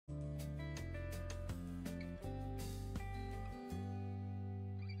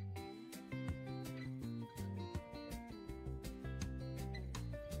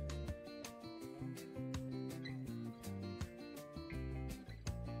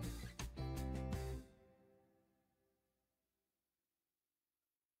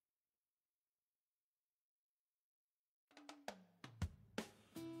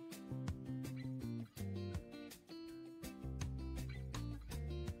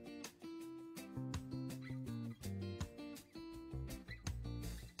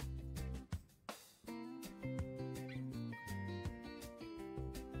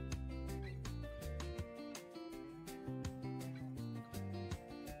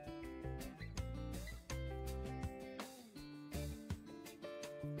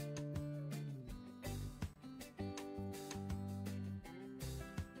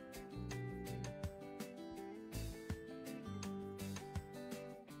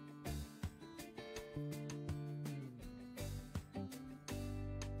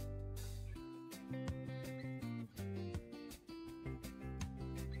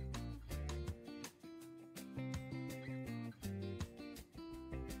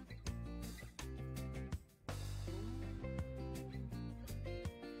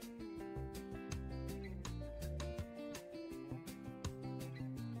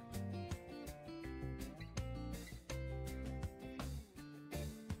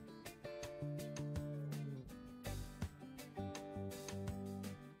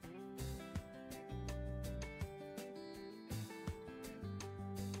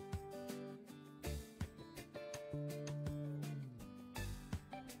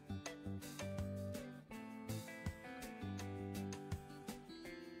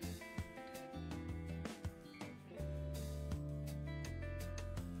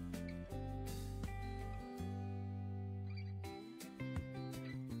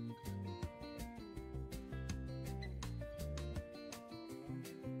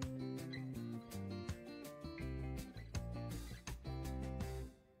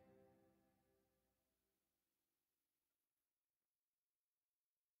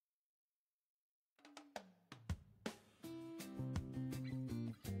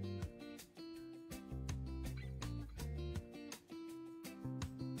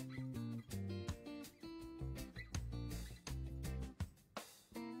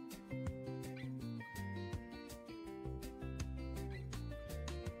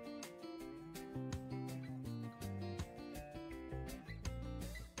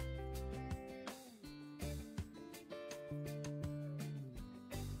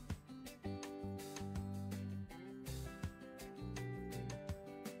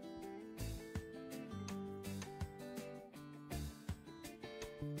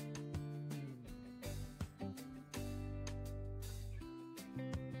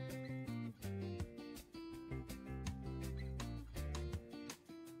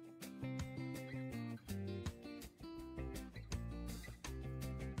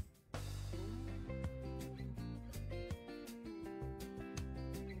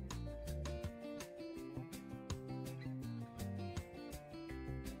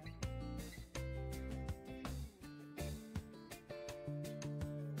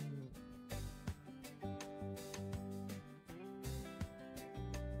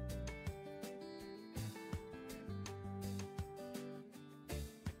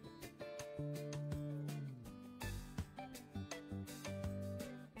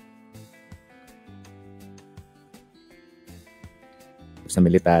sa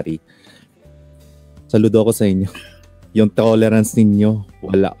military. Saludo ako sa inyo. Yung tolerance ninyo,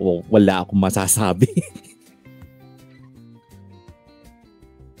 wala akong masasabi.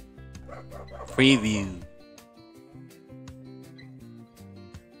 Preview.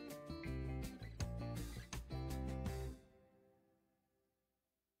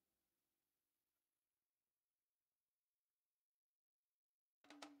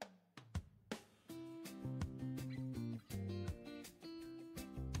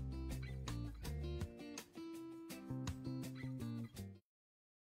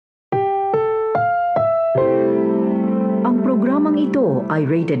 Programang ito ay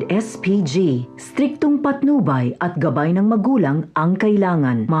rated SPG. Striktong patnubay at gabay ng magulang ang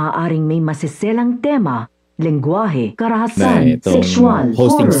kailangan. Maaaring may masiselang tema, lengguwahe, karahasan, sexual,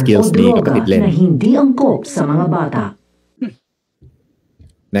 horror o droga na hindi angkop sa mga bata.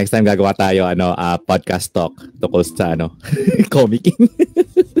 Next time gagawa tayo podcast talk tungkol sa comic.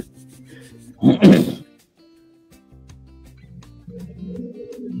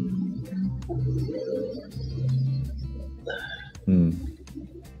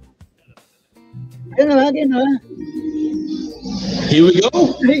 Here we go.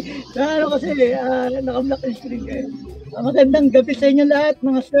 Kasi naka-block yung screen kayo. Magandang gabi sa inyo lahat,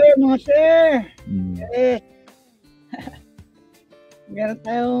 mga sir. Yes. Meron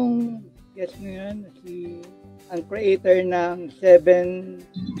tayong guest ngayon, ang creator ng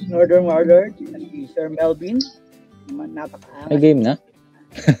 7 Northern Warlords, si Sir Malvin. Napaka-angas. May game na?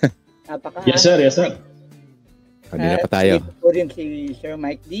 Yes sir. Kanina pa tayo. Ito rin si Sir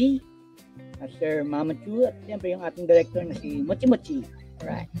Mike D, Sir Mama Chu, at siyempre yung ating director na si Mochi Mochi.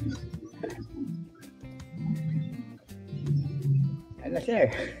 Alright. Ano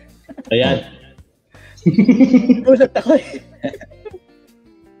sir? Ayan. Usap ako eh.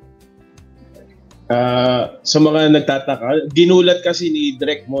 Sa mga nagtataka, ginulat kasi ni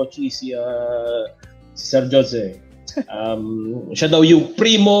Direk Mochi si Sir Jose. Siya daw yung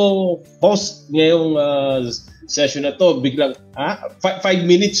primo host ngayong session na to. Biglang 5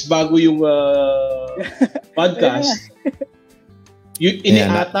 minutes bago yung podcast. Yung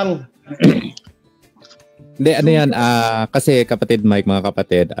iniatang. Hindi, kasi kapatid Mike, mga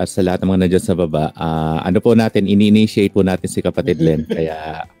kapatid, sa lahat ng mga nandiyan sa baba, ini-initiate po natin si kapatid Len.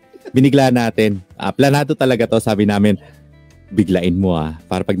 Kaya binigla natin. Planado talaga to, sabi namin, biglain mo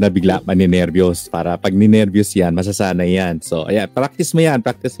para pag nabigla maninervyos. Para pag ninervyos yan, masasanay yan. So, ayan, practice mo yan,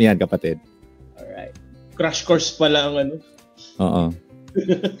 kapatid. Alright. Crash course pala ang Oo.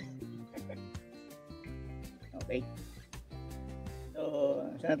 Okay. So,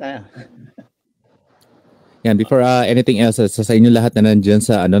 saan tayo? Yan, before anything else, sa inyo lahat na nandyan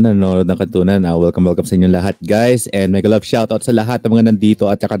sa nanonood ng Kantunan, welcome sa inyo lahat, guys. And mega love shoutout sa lahat ng mga nandito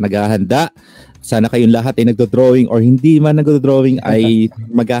at saka naghahanda. Sana kayong lahat ay nagdo-drawing or hindi man nagdo-drawing ay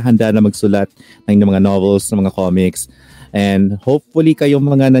maghahanda na magsulat ng mga novels, ng mga comics. And hopefully kayong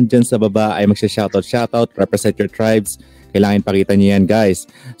mga nandyan sa baba ay magsha-shoutout, represent your tribes. Kailangan pakita niyo yan, guys.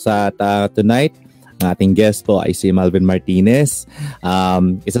 Sa tonight, ang ating guest po ay si Malvin Martinez.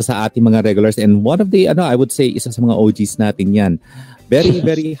 Isa sa ating mga regulars and one of the, I would say, isa sa mga OGs natin yan. Very,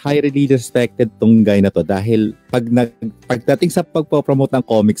 very highly respected tong guy na to dahil pagdating sa pagpo-promote ng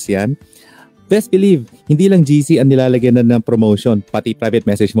comics yan, best believe, hindi lang GC ang nilalagyan na ng promotion, pati private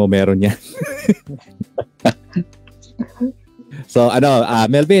message mo meron yan. So,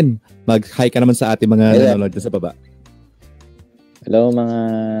 Melvin, mag-hi ka naman sa ating mga nanonood sa baba. Hello mga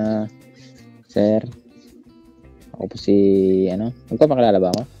sir. Ako po si, magpapakilala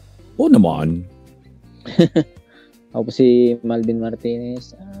ba ako? Oo naman. Ako po si Malvin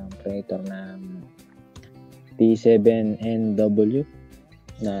Martinez, creator ng T7NW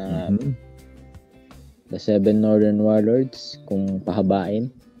na The 7 Northern Warlords, kung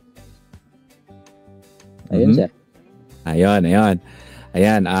pahabain. Ayun, sir. Ayun.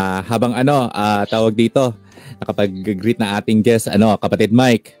 Ayan, habang tawag dito, nakapag-greet na ating guest, kapatid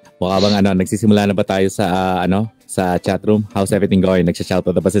Mike. Mukha bang nagsisimula na ba tayo sa sa chat room? How's everything going?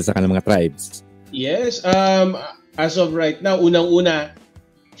 Nagsha-shoutout na ba sa kanilang mga tribes? Yes, as of right now, unang-una,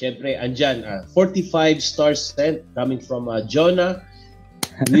 syempre andyan 45 stars sent coming from Jonah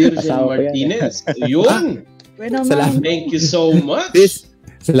Virgin Martinez. Yun. Salamat. Thank you so much. Sis,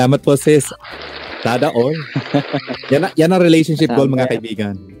 salamat po, sis. Tada all. Yan ang relationship goal, mga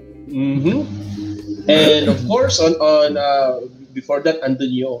kaibigan. And of course, on before that,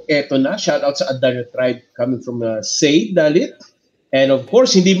 andun yung eto na, shout out sa Adaryo Tribe coming from Say Dalit. And of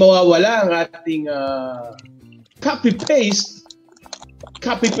course, hindi mawawala ang ating copy-paste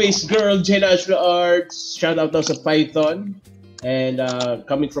girl, Jen Ashla Arts. Shout out daw sa Python. And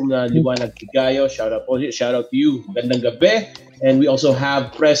coming from Liwanag Tigayo, shout out to you. Gandang gabi. And we also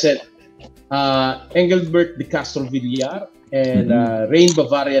have present Engelbert de Castro Villar and Rain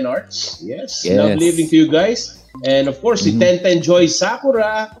Bavarian Arts. Yes. Lovely evening to you guys. And of course, si Tenten Joy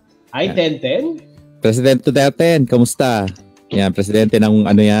Sakura. Hi, Tenten. President to Tenten, kamusta? Yan, presidente ng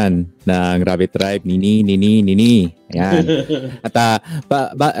ano yan, ng Rabbit Tribe, Nini. Yan. At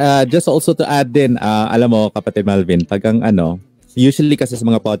just also to add din, alam mo, kapatid Malvin, pag ang usually kasi sa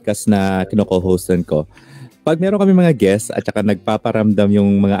mga podcast na kino-co-hostan ko, pag meron kami mga guests at saka nagpaparamdam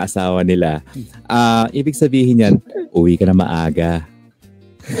yung mga asawa nila, ibig sabihin yan, uwi ka na maaga.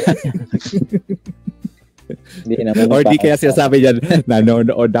 Or di kaya sinasabi yan,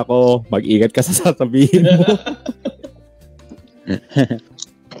 nanonood ako, mag-ingat ka sa sasabihin mo.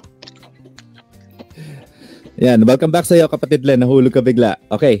 Yan, welcome back sa iyo, kapatid Len. Nahulog ka bigla.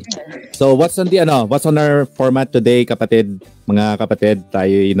 Okay. So what's on our format today, kapatid? Mga kapatid,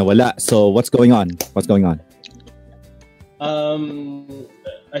 tayo nawala. So what's going on?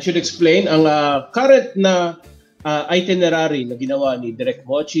 I should explain ang current na itinerary na ginawa ni Direk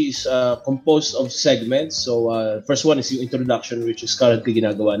Mochi is composed of segments. So first one is yung introduction, which is currently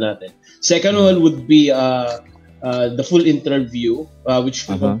ginagawa natin. Second one would be the full interview, which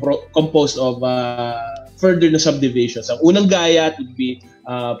composed of further na subdivisions. Ang unang gaya would be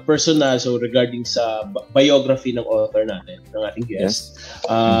personal, so regarding sa biography ng author natin, ng ating guest.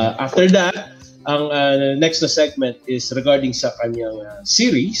 After that, ang next na segment is regarding sa kanyang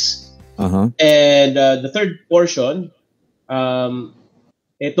series. And the third portion,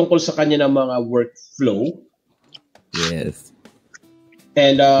 tungkol sa kanya ng mga workflow. Yes.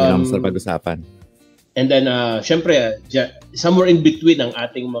 And yan ang sa pag-usapan. And then, syempre, somewhere in between ang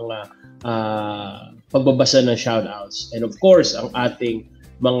ating mga pagbabasa ng shoutouts. And of course, ang ating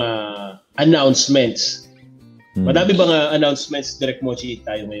mga announcements. Madami bang announcements, Direk Mochi,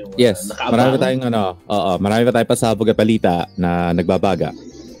 tayo ngayong yes, marami pa tayong marami pa tayong pasabog at balita na nagbabaga.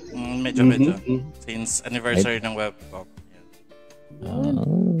 Medyo. Since anniversary ng WebKom.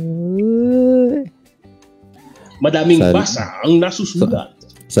 Madaming basa ang nasusulat.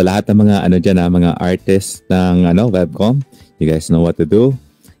 Sa lahat ng mga mga artists ng WebKom, you guys know what to do.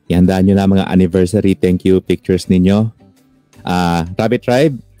 Ihandaan nyo na mga anniversary thank you pictures ninyo. Rabbit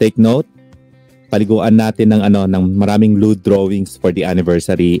Tribe, take note. Paliguan natin ng maraming lewd drawings for the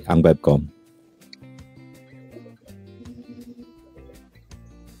anniversary ang WebKom.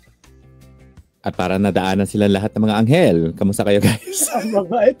 At para nadaanan sila lahat ng mga anghel. Kamusta kayo, guys? Ang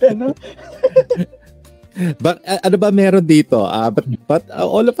mabait, Ano ba meron dito? But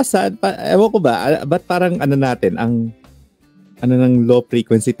all of a sudden, ewan ko ba, ba't parang natin, ng low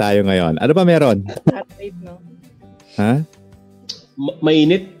frequency tayo ngayon? Ano ba meron? Heartbeat, no? Ha?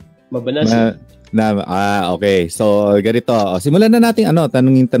 Mainit? Mabanas? Okay. So, ganito. Simulan na natin,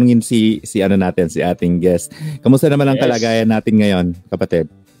 tanungin si natin, si ating guest. Kamusta naman ang kalagayan natin ngayon, kapatid?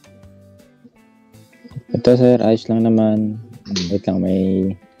 Ito, sir, ayos lang naman. Wait lang,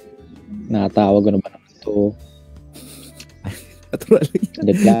 may nakatawag ano ba naman ito?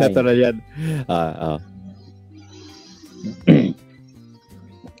 Natural yan.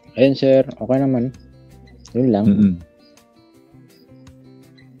 Ayun, sir, okay naman. Yun lang.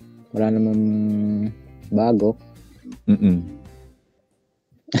 Wala namang bago.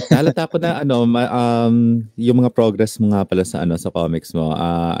 Nalata ko na yung mga progress mo nga pala sa sa comics mo.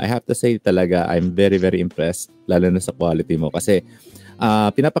 I have to say talaga I'm very very impressed lalo na sa quality mo kasi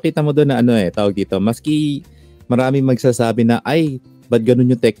pinapakita mo doon na tawag dito, maski maraming magsasabi na ay ba't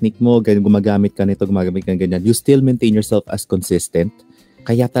ganun yung technique mo, gumagamit ka nito, gumagamit ka ganyan, you still maintain yourself as consistent.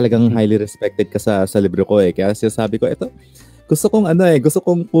 Kaya talagang highly respected ka sa libro ko kaya sinasabi ko ito gusto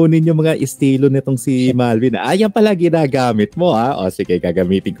kong kunin yung mga estilo nitong si Malvin. Yan pala ginagamit mo, ha? O sige,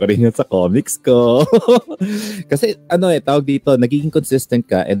 gagamitin ko rin yun sa comics ko. Kasi, tawag dito, nagiging consistent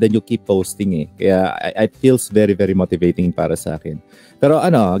ka and then you keep posting Kaya, it feels very, very motivating para sa akin. Pero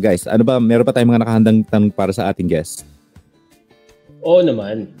guys, meron pa tayong mga nakahandang tanong para sa ating guest? Oo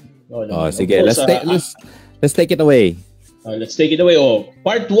naman. Sige, let's take it away. Let's take it away.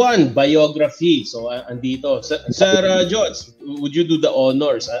 Part 1, biography. So, andito. Sir George, would you do the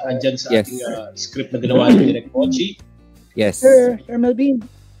honors? Andyan sa ating script na ginawa ni Direk Mochi. Yes. Sir Melvin,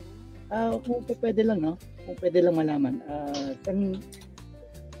 kung pwede lang, no? Kung pwede lang malaman, sang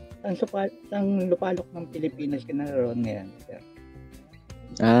lupalok ng Pilipinas ka naroon ngayon, sir?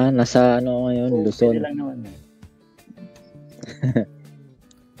 Nasa ngayon, Luzon. Pwede lang naman.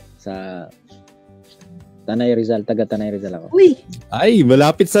 Sa Tanay Rizal, taga Tanay Rizal ako. Uy! Ay,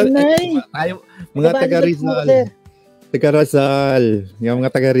 malapit sa mga taga Rizal. Taga Rizal. Yung mga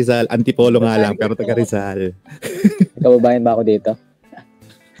taga Rizal, Antipolo nga lang, pero taga Rizal. Kababayan ba ako dito?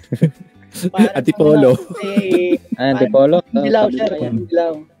 Antipolo. Antipolo? Dilaw, sir.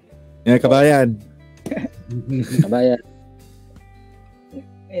 Dilaw. Yan, kabayan. Kabayan.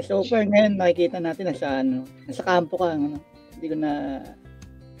 So far ngayon, makikita natin nasa kampo ka. Hindi ko na...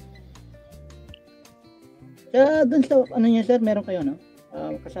 Doon sa, niya, sir, meron kayo, no?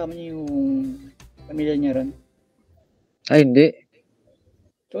 Kasama niyo yung pamilya niya ron. Ay, hindi.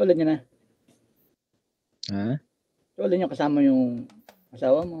 So, ulit niya na. Ha? So, ulit niya kasama yung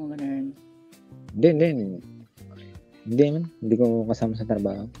asawa mo, ganun. Hindi. Hindi man. Hindi ko kasama sa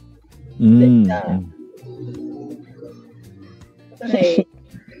trabaho.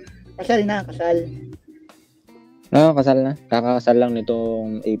 Kasal na. Oo, kasal na. Kakakasal lang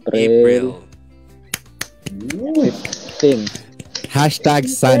nitong April. 15. Hashtag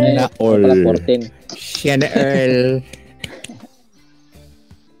sana all. 14. Sana all.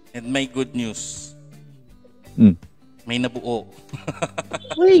 And may good news. May nabuo.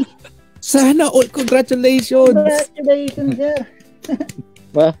 Uy! Sana all. Congratulations! Congratulations, sir.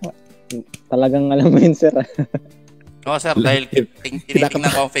 Wow. Talagang alam mo yun, sir. Oo, sir, dahil tinitingnan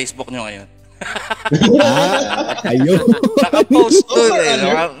ko ang Facebook nyo ngayon. Ayun. Nakapost doon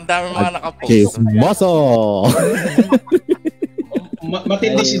Ang dami mga nakapost. Chismoso!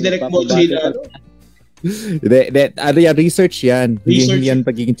 Matindi si Direk Mochi na. Ano yan, research yan. Hindi yan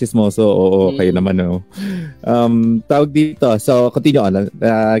pagiging chismoso. Oo, kayo naman. No? Tawag dito. So, continue on.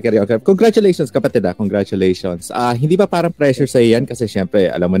 Carry on. Congratulations, kapatid. Congratulations. Hindi ba parang pressure sa yan? Kasi syempre,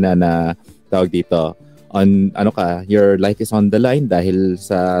 alam mo na tawag dito. Your life is on the line dahil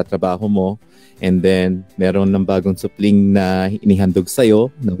sa trabaho mo. And then, meron ng bagong supling na inihandog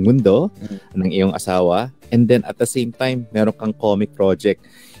sa'yo ng mundo, ng iyong asawa. And then, at the same time, meron kang comic project.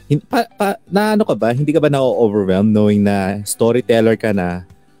 Hindi ka ba na-overwhelmed knowing na storyteller ka na,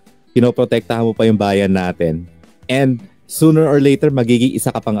 pinoprotektahan mo pa yung bayan natin? And sooner or later, magiging isa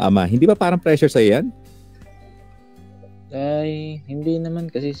ka pang ama. Hindi ba parang pressure sa'yo yan? Ay, hindi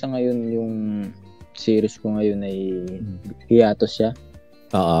naman. Kasi sa ngayon, yung series ko ngayon ay hiatus siya.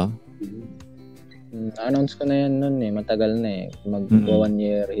 Oo. Announce ko na yan noon matagal na mag-1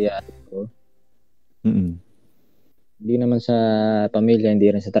 year hiatus ko. Hindi naman sa pamilya, hindi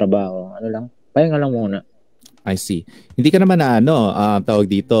rin sa trabaho. Pahinga lang muna. I see. Hindi ka naman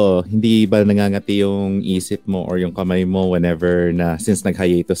tawag dito, hindi ba nangangati yung isip mo or yung kamay mo whenever na since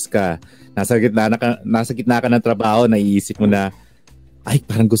nag-hiatus ka, nasa gitna ka ng trabaho, naiisip mo na, ay,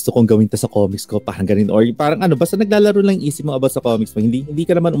 parang gusto kong gawin to sa comics ko, parang ganun. Or parang basta naglalaro lang isip mo about sa comics mo. Hindi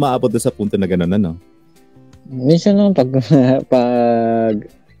ka naman umaabot sa punto na gano'n, Minsan lang, pag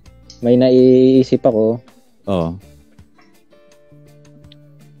may naiisip ako. Oo.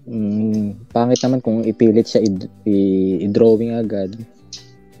 Pangit naman kung ipilit siya i-drawing agad.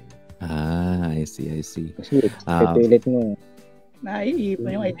 I see. Kasi ipilit mo. Naiipan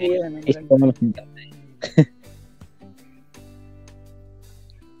yung idea.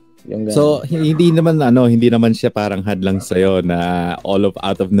 So hindi naman siya parang hadlang sa'yo na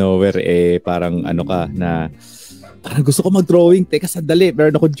out of nowhere parang ka na parang gusto ko mag-drawing, teka sandali,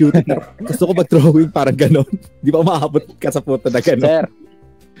 meron ako duty na gusto ko mag-drawing, parang ganon. Di ba maabot ka sa punto na ganon? Sir,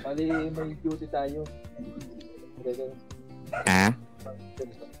 bali may duty tayo.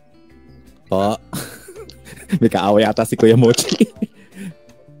 Po? May kaaway ata si Kuya Mochi.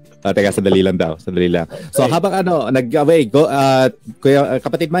 Teka, sandali lang. So, habang nag-away, go, Kuya,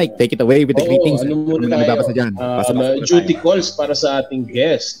 kapatid Mike, take it away with the greetings. Duty calls para sa ating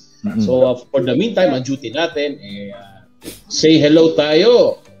guest. So, for the meantime, ang duty natin, say hello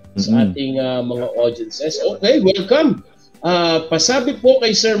tayo sa ating mga audiences. Okay, welcome. Pasabi po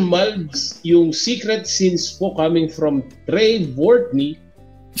kay Sir Malv yung secret scenes po coming from Trey Vortney.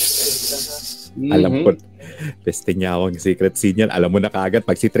 Alam ko. Peste niya akong secret scene yan. Alam mo na kaagad.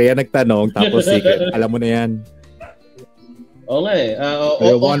 Pag si Treya nagtanong, tapos secret, alam mo na yan. Oo nga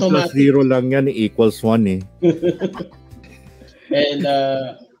 1 plus 0 lang yan, equals 1 And,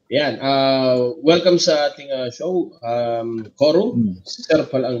 welcome sa ating show. Koro, Sir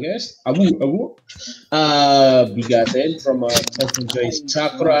Palanges, Abu, Bigatin from Santo Joyce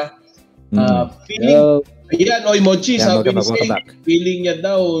Chakra. Feeling, Mochi, sabi niya, feeling niya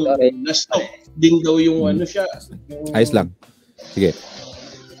daw, na-stop din daw yung siya. Ayos lang. Sige.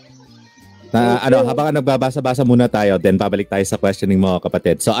 Habang nagbabasa-basa muna tayo, then babalik tayo sa questioning mo,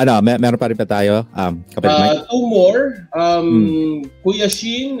 kapatid. So, meron pa rin pa tayo, kapatid Mike? 2 more. Kuya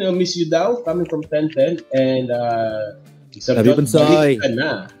Shin, miss you daw, coming from 1010. And, Sabi Bunsoy.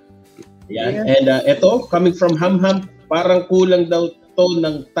 Yan. And, ito, coming from Hamham, parang kulang daw to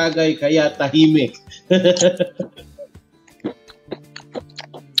ng tagay, kaya tahimik.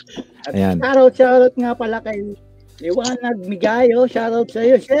 Ayan. Shoutout nga pala kay Liwanag Migayo, shoutout sa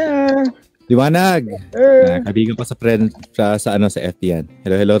iyo, sir. Liwanag. Sir. Kaibigan ko sa friend sa FT yan.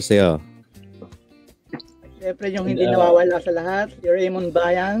 Hello sa iyo. Siyempre yung hindi nawawala sa lahat, si Raymond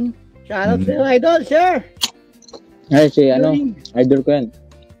Bayang. Shoutout sa iyo, idol, sir. Ay, idol ko yan.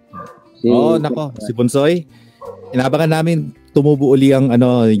 Nako, si Bonsoy. Inabangan namin tumubo uli ang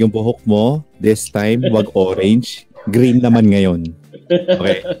yung buhok mo. This time, wag orange. Green naman ngayon.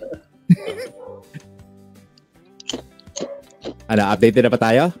 Okay. Updated na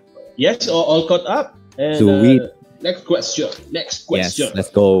pa tayo? Yes, all caught up. And, Sweet. Next question. Yes, let's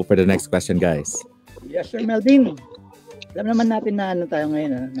go for the next question, guys. Yes, Sir Melvin. Alam naman natin na tayo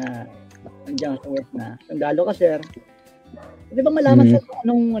ngayon, na nandiyan sa work na sundalo ka, sir. Pwede ba malaman sa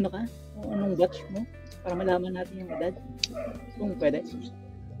anong batch mo? Para malaman natin yung edad. Kung pwede.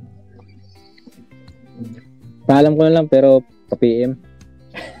 Paalam ko na lang, pero pa-PM.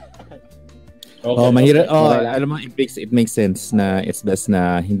 Okay, mahirap. Alam mo, it makes sense na it's best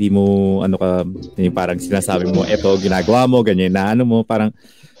na hindi mo yung parang sinasabi mo, eto ginagawa mo, ganyan na mo, parang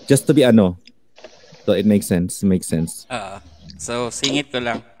just to be So it makes sense. So singit ko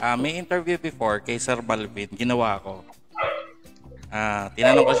lang. May interview before kay Sir Malvin, ginawa ko.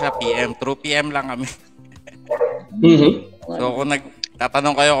 Tinanong ko siya PM, through PM lang kami. So kung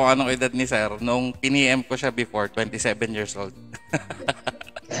tatanong kayo kung anong edad ni Sir, nung piniem ko siya before, 27 years old.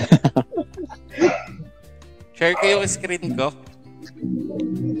 Share ko yung screen ko.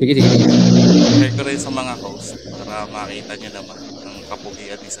 Sige. Share ko rin sa mga host para makita nyo naman ang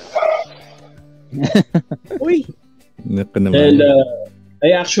kapugian ni Sir. Uy! And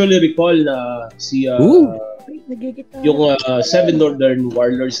I actually recall na si yung 7 Northern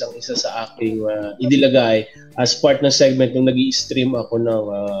Warlords ang isa sa aking inilagay as part ng segment nung nag-i-stream ako ng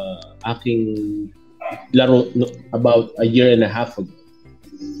aking laro about a year and a half ago.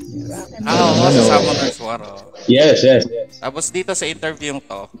 Sa Summoner's War. Yes. Tapos dito sa interview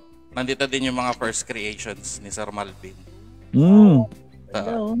to, nandito din yung mga first creations ni Sir Malvin.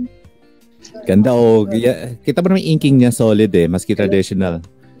 Ganda kita mo naman inking niya solid maski traditional.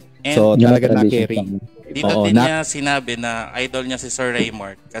 And so talaga na-carry. Dito din niya sinabi na idol niya si Sir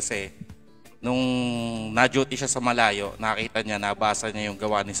Raymond kasi nung na-duty siya sa malayo, nakita niya, nabasa niya yung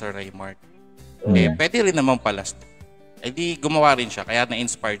gawa ni Sir Raymond. Pwede rin naman pala. Di gumawa rin siya, kaya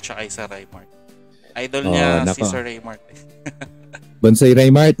na-inspired siya kay Sir Raymond. Idol niya si Sir Raymond. Bonsoy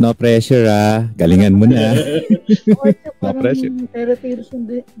Raymond, no pressure galingan mo na. No pressure.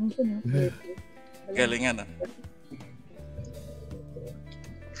 Galingan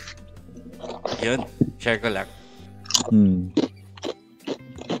Yun, share ko lang.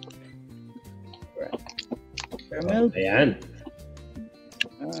 Ayan.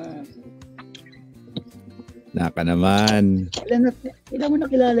 Naka naman. Ilan mo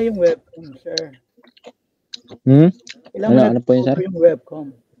nakilala yung WebKom, sir? Ilan mo ano po yun, sir? Yung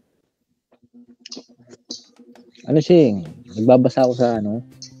WebKom? Nagbabasa ako sa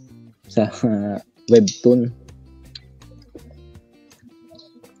webtoon.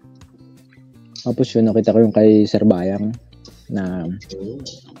 Tapos yun, nakita ko yung kay Sir Bayang na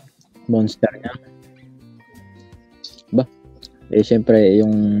monster niya. Siyempre,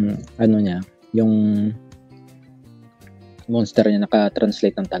 yung niya, yung monster niya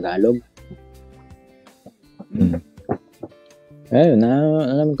naka-translate ng Tagalog. Ayun,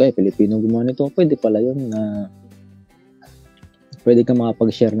 alam ko Pilipino gumawa nito. Pwede pala yun na pwede ka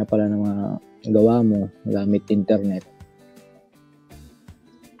makapag-share na pala ng mga gawa mo gamit internet.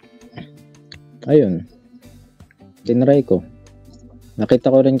 Ayun. Tinry ko. Nakita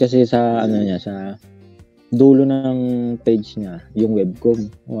ko rin kasi sa sa dulo ng page niya, yung WebKom.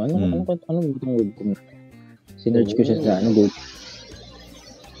 Ano itong WebKom? Sinearch ko siya sa Google.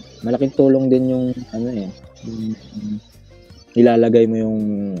 Malaking tulong din yung ilalagay mo yung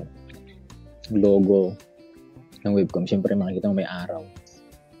logo ng WebKom. Siyempre makikita mo may araw.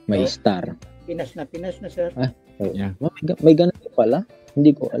 May star. Pinas na, sir. Yeah. May ganun pala.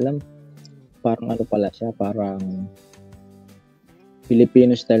 Hindi ko alam. Parang pala siya. Parang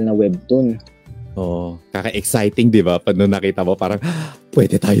Filipino style na webtoon. Kaka-exciting, di ba? Pag nung nakita mo, parang,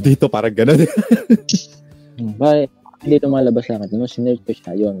 pwede tayo dito, parang gano'n. Hindi lumalabas sa akin. Nung sinerch ko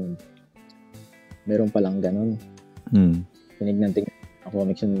siya, yun. Meron palang gano'n. Tinignan ako.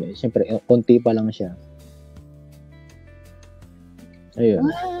 Siyempre, konti pa lang siya. Ayun.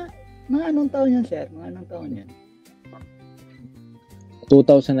 Mga anong taon yan, sir? 2019.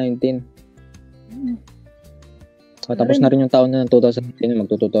 Tapos na rin yung taon na ng 2019,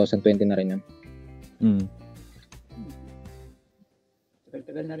 magto-2020 na rin yan.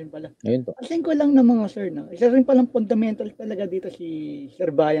 Tagal na rin pala. Ayun to. Asin ko lang ng mga sir, no? Isa rin palang fundamental talaga dito si Sir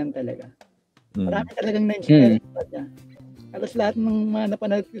Bayan talaga. Marami talagang na-inspire sa kanya. Halos lahat ng mga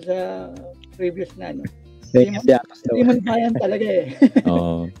napanood ko sa previous na ano. Hindi man bayan talaga eh.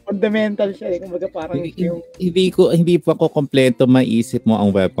 Fundamental siya eh. Kumbaga parang hindi pa ko kompleto maisip mo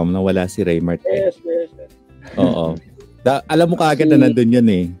ang WebKom na wala si Raymart. Yes. Oo. Alam mo kaagad na nandun yun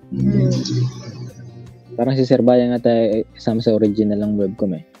eh. Parang si Sir Bayan nga tayo isama sa original ng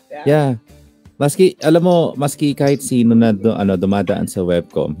WebKom eh. Yeah. Maski kahit sino na dumadaan sa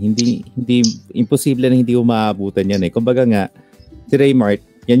WebKom, hindi imposible na hindi mo maabutan yan eh. Kumbaga nga, si Raymart,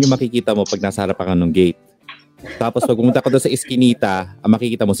 yan yung makikita mo pag nasa harapan ka ng gate. Tapos pag pumunta ka doon sa iskinita,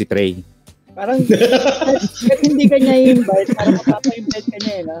 makikita mo si Trey. Parang hindi ka niya i-invite, parang mapapa-invite ka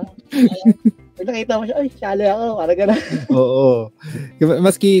niya eh, no? Pag nakita mo siya, ay, sali ako, parang gano'n. Oo.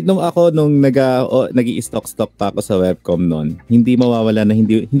 Maski nung nag-i-stock pa ako sa WebKom noon, hindi mawawala na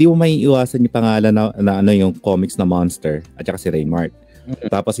hindi mo maiiwasan yung pangalan na yung comics na Monster at saka si Raymart.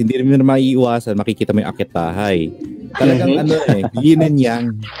 Tapos hindi rin mo maiiwasan, makikita mo yung Akit Bahay. Talagang yin and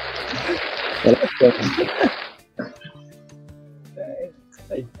yang.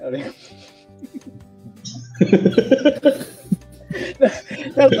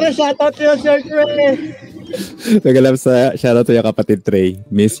 Sir Trey, shoutout to you, Sir Trey. Nagalam sa shoutout to yung kapatid Trey.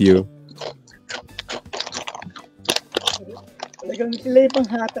 Miss you. Talagang sila yung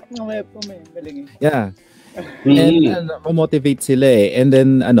panghatak ng WebKom eh. Galing eh. Yeah. And motivate sila eh. And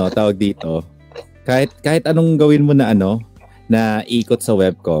then tawag dito, kahit anong gawin mo na na ikot sa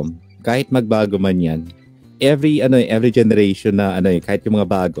WebKom, kahit magbago man yan, every generation na kahit yung mga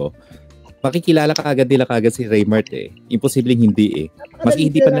bago, makikilala ka agad nila kagad si Raymart eh. Imposibleng hindi eh. Maski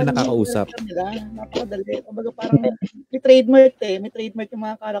hindi pa na nakakausap. Napakadali. Kumbaga parang may trademark eh. May trademark yung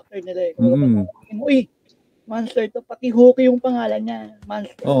mga character nila eh. Kumbaga uy, Monster to. Pati Hooky yung pangalan niya.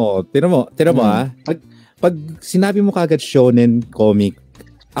 Monster. Oo. Tira mo Pag sinabi mo kagad shonen comic,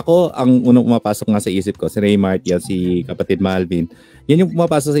 ako ang unang pumapasok nga sa isip ko, si Raymart, yan si kapatid Malvin. Yan yung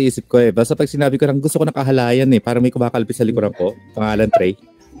pumapasok sa isip ko eh. Basta pag sinabi ko gusto ko nakahalayan eh. Parang may kumakalpit sa likuran ko. Pangalan Trey.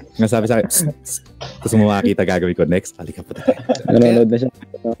 Nga sabi sa akin, gusto mo makakita gagawin ko next? Halika po tayo. Nanonood na siya.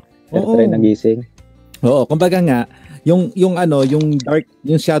 Trey nagising. Oo, kumbaga nga, yung dark,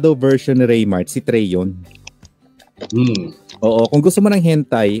 yung shadow version ni Raymart, si Trey yun. Oo, kung gusto mo ng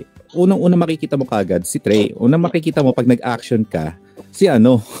hentai, unang-una makikita mo kagad si Trey. Unang makikita mo pag nag-action ka, si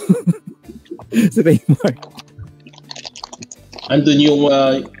si Raymart. Andun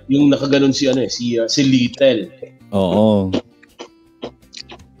yung nakaganon si Little. Oo.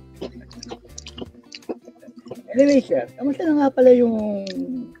 Anyway, sir, kamusta na nga pala yung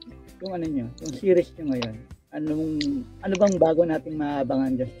series nyo ngayon? Ano bang bago nating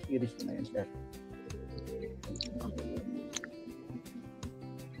maabangan dyan sa series nyo ngayon, sir?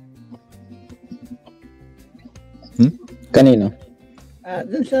 Kanino?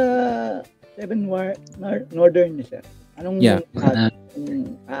 Dun sa Seven Northern niyo, sir. Anong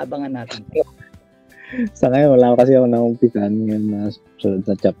aabangan natin? Sa ngayon, wala kasi ako naumpisan ngayon na sunod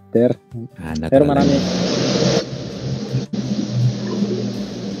na chapter. Pero marami.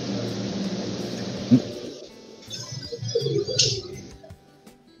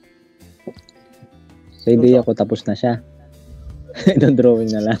 Sa idea ko, tapos na siya. Don't drawing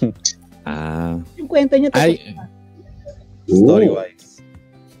na lang. Yung kwento niya tapos na. Story-wise.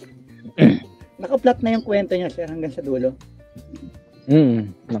 Naka-plot na yung kwento niya, sir, hanggang sa dulo.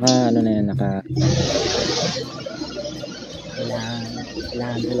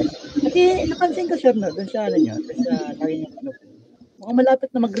 Kasi napansin ko, sir, doon sa niya, doon sa lagi niya, mukhang malapit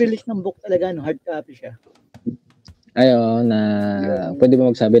na mag-release ng book talaga, hard copy siya. Pwede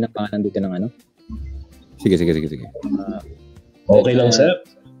ba magsabi ng pangalan dito ng Sige. Okay lang, sir.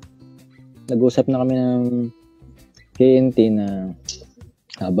 Nag-usap na kami ng KNT na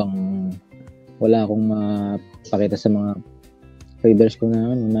habang wala akong mapakita sa mga readers ko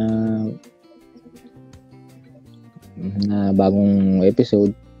na bagong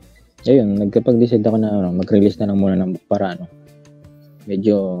episode, ayun, nagkapag-decide ako na mag-release na lang muna ng book para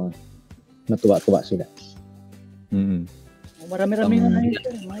medyo matuwa-tuwa sila. Marami-rami nga yun,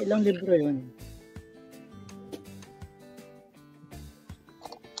 sir. Mga ilang libro yun.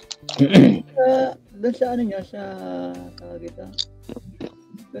 Doon sa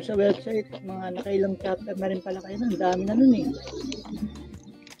doon sa website, mga nakailang chapter na rin pala kayo. Ang dami na nun eh.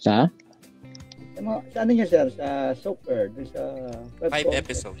 Sa niya, sir? Sa software, doon sa WebKom. 5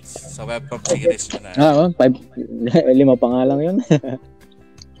 episodes sa WebKom series na. 5. 5 pa nga lang yun.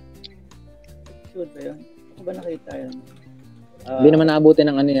 Episode ba yun? Ako ba nakita yun? Hindi naman naabutin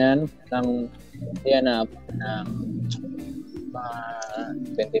ng yan, ng mga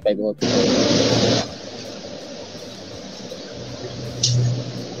 25 episodes.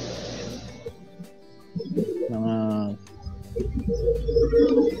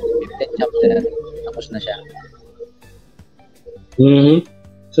 after, tapos na siya. Mm-hmm.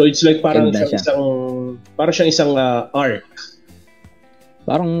 So it's like parang Ganda siyang isang arc.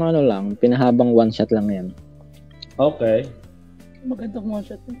 Parang ano lang, pinahabang one shot lang yan. Okay. Magandang one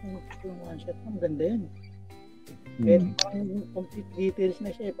shot yung one shot. Maganda yan. Kahit parang complete details na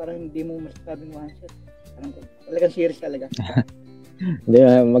siya, parang hindi mo masasabing one shot. Parang talagang series talaga. Hindi,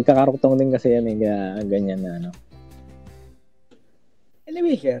 magkakaruktong din kasi yan kaya ganyan na ano.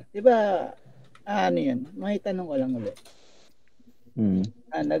 Anyway, sir, di ba, ano yan, may tanong ko lang ulit.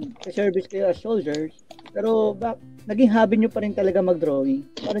 Nag-service kayo as soldiers, pero naging hobby nyo pa rin talaga mag-drawing?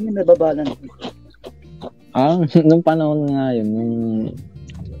 Parang yung nababalance nyo? Nung panahon nga yun,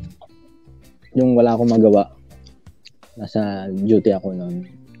 yung wala akong magawa, nasa duty ako noon.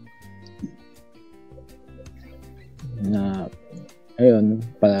 Na, ayun,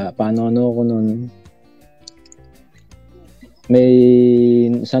 paano ako noon, may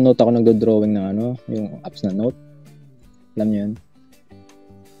sa note ako nagdo-drawing ng yung apps na note. Alam niyo yun?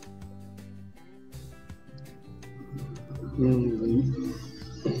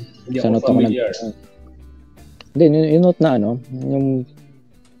 Hindi ako familiar. Hindi, yung note na yung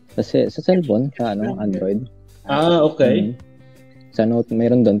sa cellphone, sa Android. Okay. Sa note,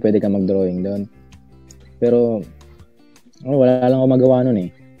 mayroon doon, pwede ka mag-drawing doon. Pero, wala lang ako magawa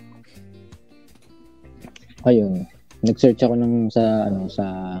noon eh. Ayun, nag-search ako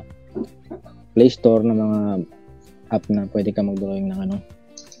sa Play Store ng mga app na pwede ka mag-drawing ng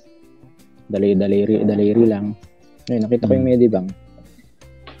daliri lang. Ayun, nakita ko yung Medibang.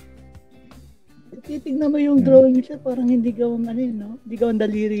 Titignan mo yung drawing siya, parang hindi gawang hindi gawang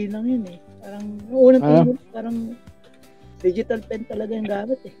daliri lang yun eh. Parang, unang parang digital pen talaga yung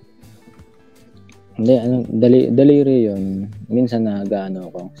gamit eh. Hindi, daliri yun. Minsan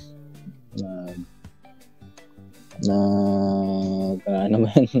nag-ano ako.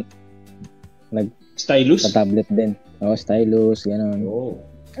 Stylus? Sa tablet din. Stylus, gano'n.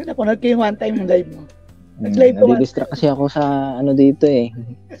 Ay, napunod ko yung one time yung live mo. Nag-live ko. Nadidistract kasi ako sa dito eh.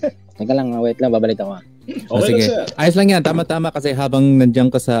 Teka lang, wait lang, babalik ako. Okay, sige. Ayos lang yan, tama-tama kasi habang nandiyan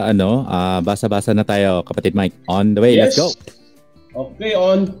ka sa basa-basa na tayo, kapatid Mike. On the way, yes. Let's go. Okay,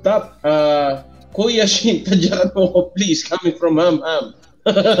 on top. Kuya Shin, tadyakan mo ko please, coming from Ham.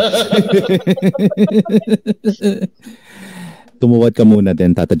 Tumuwad ka muna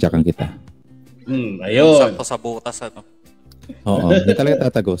din, tatadyakan kita. Ayun. Sakto sa butas, Oo, hindi talaga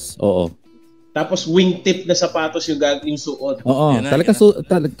tatagos. Oo. Tapos wingtip na sapatos yung suot. Oo, talaga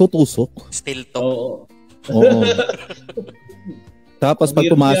tutusok. Steel top. Oo. Tapos pag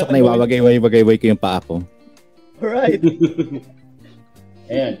pumasok na iwawagay-wagay ko yung paa ko. Alright.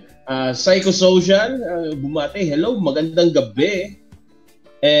 Ayan. Psychosocial, bumati. Hello, magandang gabi.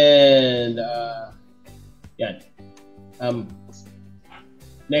 And, yan.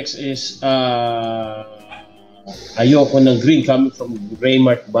 Next is, ayoko ng green coming from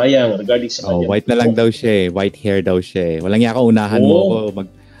Raymart Bayang regarding sa kanya. White na lang daw siya eh. White hair daw siya eh. Walang niya ako, unahan mo ako.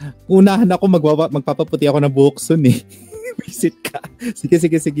 Unahan ako, magpapaputi ako ng buhok soon eh. Visit ka.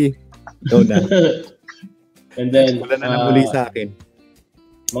 Sige. Ikaw na. And then, wala na lang muli sa akin.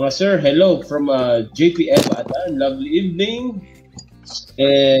 Mga sir, hello from JP Eva. Lovely evening.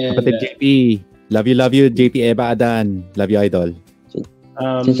 And kapatid JP. Love you, JP Eva Adan. Love you, idol.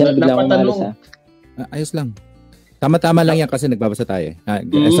 Napatanong. Ayos lang. Tama-tama lang yan kasi nagbabasa tayo.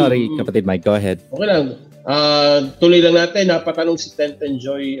 Sorry, kapatid Mike. Go ahead. Okay lang. Tuloy lang natin. Napatanong si Tenten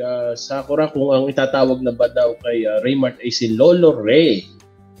Joy Sakura kung ang itatawag na ba daw kay Raymart ay si Lolo Ray.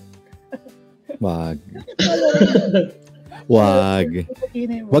 Wag.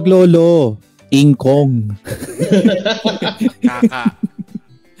 Wag lolo. Ingkong. Kaka.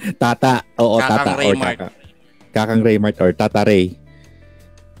 Tata. Oo, Kakang tata. Raymart. Or Kakang Raymart or Tata Ray.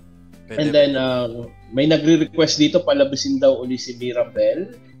 And then, may nagre-request dito, palabasin daw uli si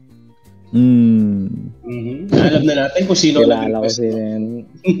Mirabel. Alam na natin kung sino nag-request.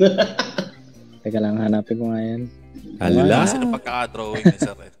 Teka lang, hanapin ko nga yan. Hala. Kasi na pagka-drawing ni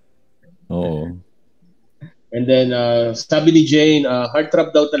sir. Oo. And then, sabi ni Jane,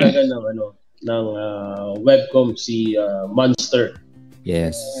 heartthrob daw talaga ng WebKom si Monster.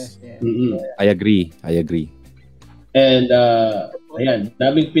 Yes. I agree. And, ayan,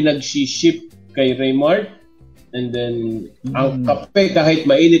 daming pinag-ship kay Raymart. And then, ang kape kahit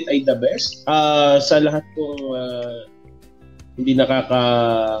mainit ay the best. Sa lahat kong hindi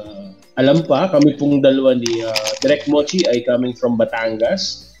nakaka-alam pa, kami pong dalawa ni Direk Mochi ay coming from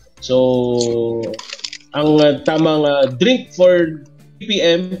Batangas. So, ang tamang drink for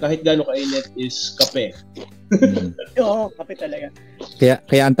p.m. kahit gaano kainit is kape. Oo, kape talaga.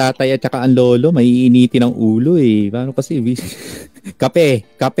 Kaya ang tatay at saka ang lolo, maiinitin ang ulo eh. Paano kasi? Kape.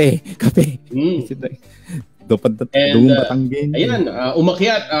 And ayan,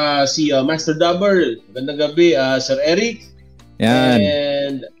 umakyat si Master Dabber. Magandang gabi, Sir Eric. Yan.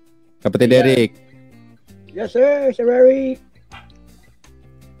 And Kapatid Eric. Yes, sir. Sir Eric.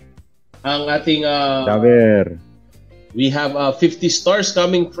 Ang ating Dabber. we have 50 stars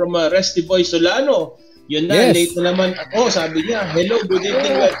coming from Resty Boy Solano. Yun na, Yes. late na naman ako. Sabi niya, hello, good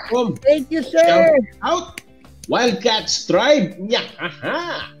evening, welcome. Thank you, sir. Shout out, Wildcats Tribe. Nya,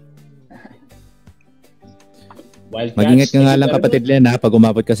 haha. Wildcats. Mag-ingat ka nga lang kapatid Len ha. Pag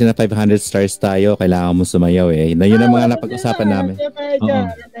umabot kasi na 500 stars tayo, kailangan mo sumayaw eh. Na yun ang mga napag-usapan namin.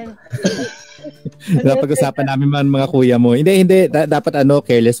 Napag-usapan namin mga kuya mo. Hindi. Dapat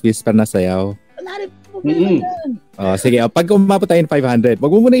careless whisper na sayaw. Sige, pag umabot tayo ng 500,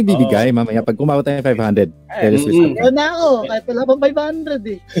 wag mo muna ibibigay mamaya. Pag umabot tayo ng 500, careless whisper. Wala na ako, kahit wala pang 500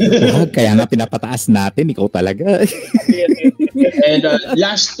 eh. Kaya nga pinapataas natin, ikaw talaga. And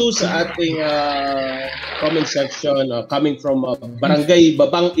last two sa ating comment section coming from Barangay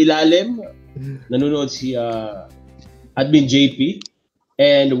Babang Ilalim. Nanonood si Admin JP.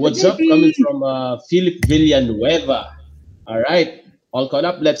 And what's up coming from Philip Villanueva. All right, all caught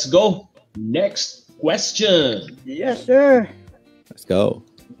up. Let's go. Next question. Yes, sir. Let's go.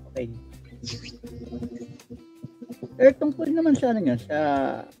 Okay. Sir, tungkol naman sa niya,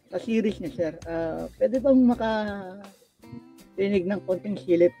 sa series niya, sir. Pwede bang makarinig ng konting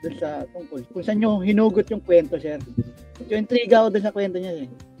silip dun sa tungkol? Kung saan nyo hinugot yung kwento, sir? Yung intriga ako dun sa kwento niya, eh.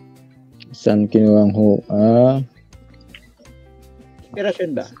 Saan kinuwang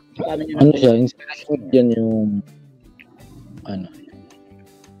Inspirasyon ba? Ano siya? Inspiration yan yung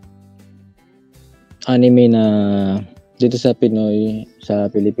anime na dito sa Pinoy, sa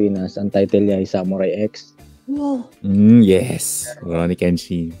Pilipinas, ang title niya ay Samurai X. Wow. Yes. Rurouni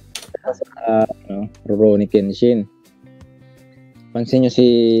Kenshin. Rurouni Kenshin. Pansin nyo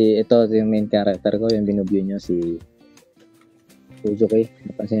ito yung main character ko, yung binubyo nyo, si Kouzuki.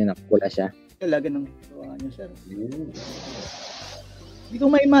 Pansin nyo, nakapula siya. Talaga ng tuwa niya, sir. Hindi ko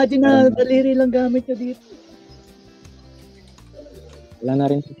ma-imagine na daliri lang gamit niya dito. Wala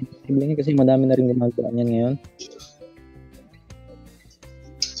na rin posible niya kasi madami na rin gumagawa niyan ngayon.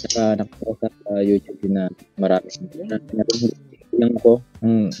 Saka nakapura sa YouTube din na marami lang ako.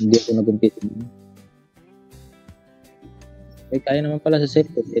 Hindi ako nag-umpisa. Kaya naman pala sa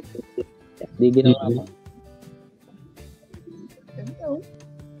cellphone. Hindi ginawa ako.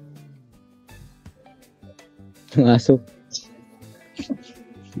 Ang aso.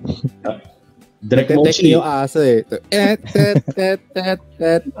 Direct mochi. Yung aso eh.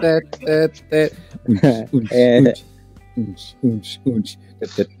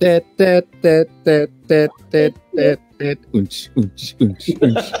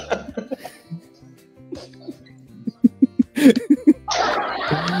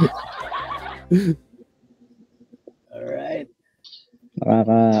 Alright.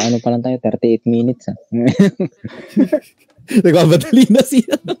 Ano pa lang tayo, 38 minutes ha. Nagmamadali na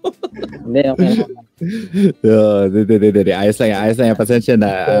siya. Hindi, okay lang. Ayos lang yan. Pasensya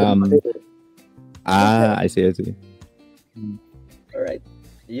na. I see. Alright.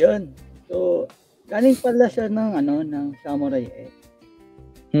 Yun. So, galing pala siya ng Samurai X.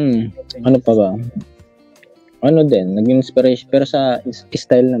 Ano pa ba? Ano din, nag-inspiration. Pero sa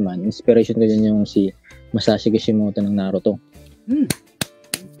style naman, inspiration ko din yung si Masashi Kishimoto ng Naruto.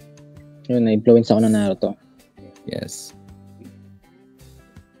 Yun, na-influence ako ng Naruto. Yes.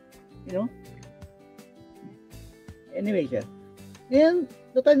 You know? Anyway, sir. Ngayon,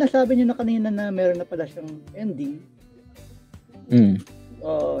 total nasabi niyo na kanina na meron na pala siyang ending.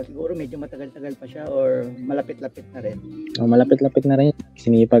 Siguro medyo matagal-tagal pa siya or malapit-lapit na rin. Malapit-lapit na rin.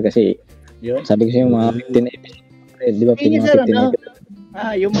 Sinipag kasi yun. Sabi ko yung mga 15 episode. Di ba? Yung mga 15 episode.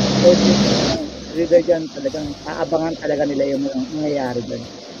 Yung mga reader dyan talagang aabangan talaga nila yung nangyayari dyan.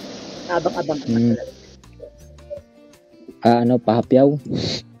 Abang-abang ka talaga. Pahapyaw?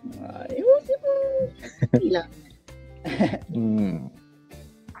 Ilang.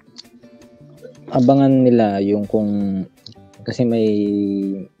 Abangan nila yung kung kasi may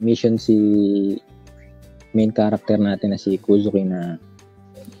mission si main character natin na si Kouzuki na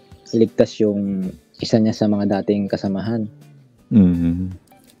iligtas yung isa niya sa mga dating kasamahan.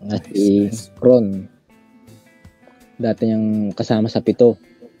 At si Ron. Dati niyang kasama sa 7.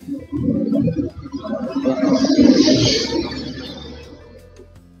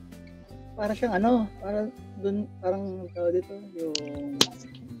 Para siyang parang tawag dito, yung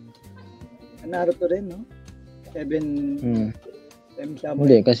Naruto rin, no? 7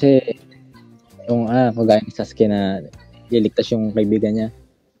 Hindi, kasi yung kagaya ni Sasuke na iligtas yung kaibigan niya.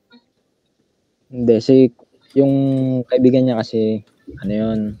 Hindi, yung kaibigan niya kasi, ano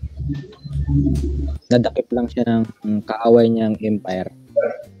yun, nadakip lang siya ng kaaway niyang empire.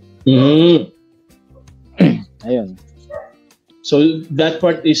 Ayun. So that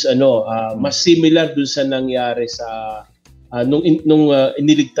part is mas similar dun sa nangyari sa nung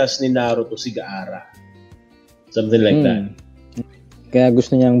iniligtas ni Naruto si Gaara. Something like that. Kaya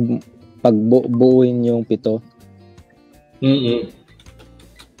gusto niyang pagbuuin yung 7.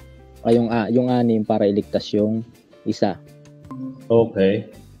 Ay yung 6 para iligtas yung 1. Okay.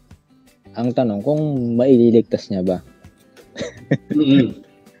 Ang tanong kung maililigtas niya ba?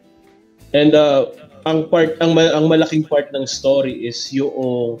 And ang malaking part ng story is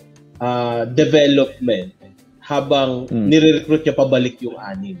yung development habang nire-recruit niya pabalik yung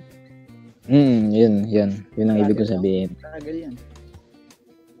 6. Yun ang ibig ko sabihin. Tagal yan.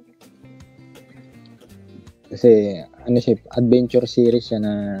 Kasi siya, adventure series siya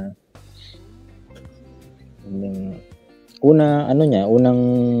na unang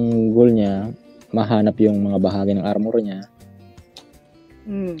goal niya mahanap yung mga bahagi ng armor niya.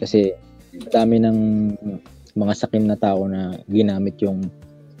 Kasi dami ng mga sakim na tao na ginamit yung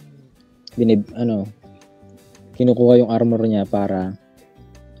kinukuha yung armor niya para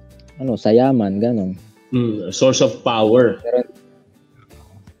sayaman, ganun. Source of power.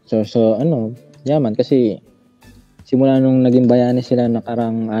 So yaman kasi simula nung naging bayani sila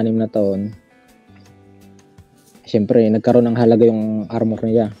nakaraang 6 na taon, siyempre nagkaroon ng halaga yung armor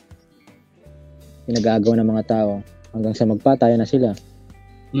niya. Pinag-aagaw ng mga tao hanggang sa magpatay na sila.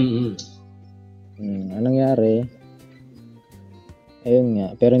 Anong nangyari? Ayun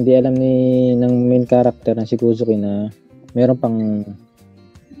nga, pero hindi alam ng main character na si Kouzuki na meron pang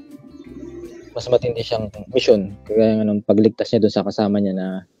mas matindi siyang mission. Kaya nung pagligtas niya doon sa kasama niya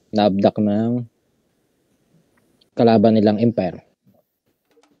na naabdak ng kalaban nilang empire.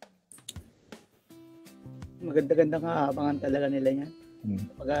 Maganda-ganda nga abangan talaga nila yan.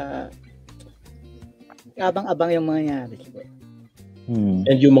 Abang-abang yung mga nangyari.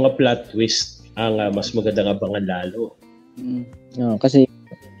 And yung mga plot twist ang mas magandang abangan lalo. Kasi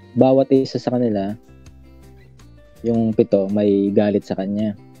bawat isa sa kanila, yung 7 may galit sa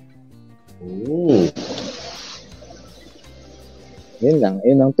kanya. Yun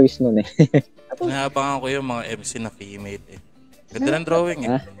ang twist nun eh. Naabangan ko yung mga MC na female eh. Ganda ng drawing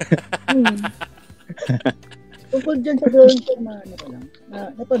eh. Tungkol dyan sa drawing ko na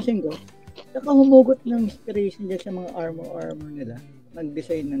napansin ko, saka humugot ng inspiration dyan sa mga armor nila.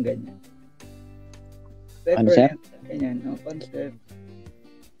 Nag-design ng ganyan. Concept? Ganyan, concept.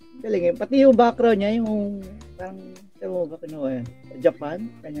 Galing eh. Pati yung background niya, yung parang, sino ba kinuha yan? Japan,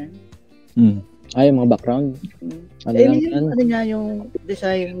 ganyan. Yung mga background. Ano niya yung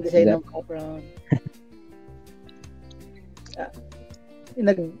design ng background.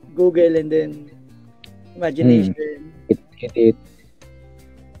 Nag-Google and then imagination. Edit.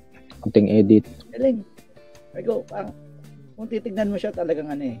 Kunting edit. Galing. Parang, kung titignan mo siya talagang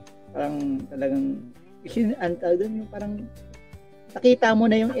parang talagang yung parang nakita mo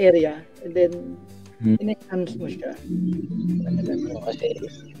na yung area and then in-enhance mo siya. Kasi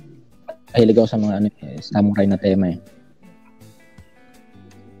mahilig ako sa mga samurai na tema eh.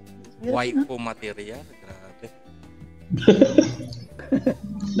 Waifu material. Grabe.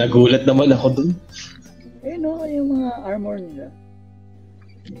 Nagulat naman ako dun. Yung mga armor nila.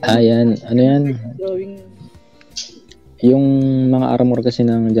 Yan. Drawing. Yung mga armor kasi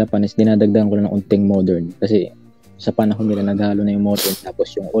ng Japanese, dinadagdagan ko lang ng unting modern. Kasi sa panahon nila, naghalo na yung modern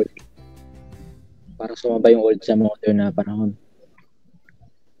tapos yung old. Para sumabay yung old sa modern na panahon.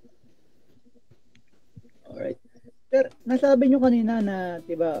 Alright. Pero nasabi nyo kanina na,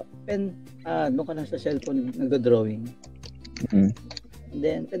 diba, doon ka lang sa cellphone nagdo-drawing. And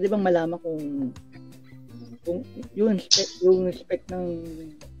then, pwede bang malaman kung yung spec ng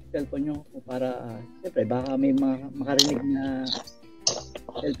cellphone nyo para, siyempre, baka may makarinig na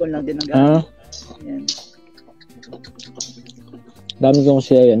cellphone lang din ang gamit. Yan. Dami ko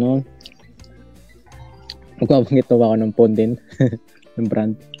kasi magpapanggit na ba ako ng phone din? Yung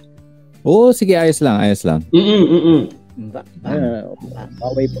brand. Oo, sige, ayos lang.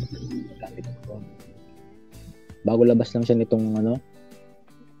 Huawei po. Bago labas lang siya nitong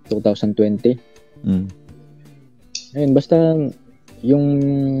 2020. Ayun, basta yung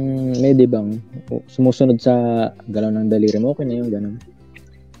medibang sumusunod sa galaw ng daliri mo, okay na yung ganun.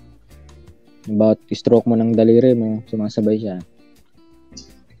 About stroke mo ng daliri mo, sumasabay siya.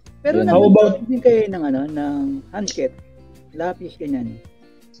 Pero nag-about din kayo ng ng handset, lapis, ganyan.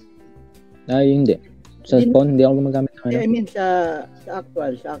 Hindi. Sa phone, hindi ako gumagamit ng ano. I mean, sa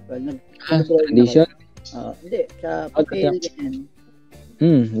actual. Edition? Hindi, sa papel yan.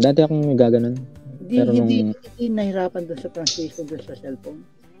 Dati akong gaganon. Pero Hindi nahirapan doon sa translation doon sa cellphone.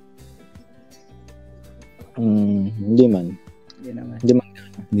 Hindi man.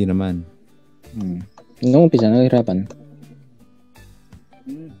 Hindi naman. Noong umpisa, nahirapan.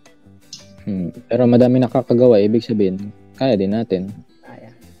 Pero madami nakakagawa, ibig sabihin, kaya din natin. Kaya.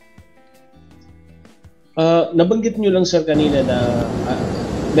 Nabanggit nyo lang sir kanina na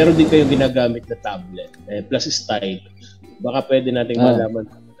meron din kayong ginagamit na tablet plus stylus. Baka pwede nating malaman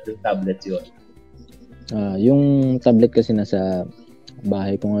yung tablet yun. Yung tablet kasi nasa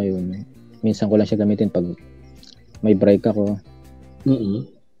bahay ko ngayon. Minsan ko lang siya gamitin pag may break ako.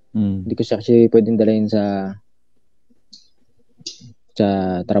 Hindi ko siya kasi pwedeng dalayin sa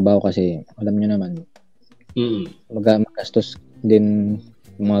trabaho kasi alam nyo naman magastos din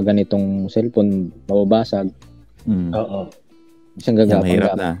yung mga ganitong cellphone, mababasag. Oo. Isang gagapang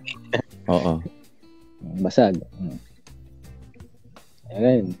mahirap na. Oo. Basag.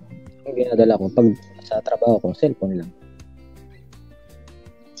 Ayun. Ang ginadala ko pag sa trabaho ko, cellphone lang.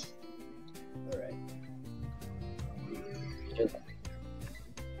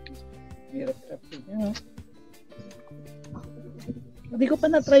 Hirap-hirap din. Hindi ko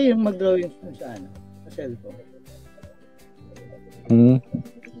pa na-try yung mag-drawing sa cellphone.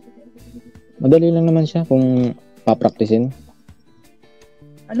 Madali lang naman siya kung papraktisin.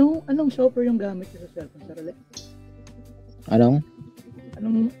 Anong software yung gamit niyo sa cellphone, Sir Ale?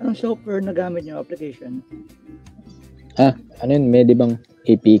 Anong software na gamit niyo, application? Yun, Medibang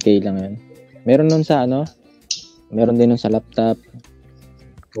APK lang yun. Meron nun sa meron din nun sa laptop.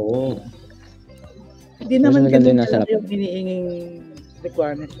 Oo. Hindi naman ganun yung hinihinging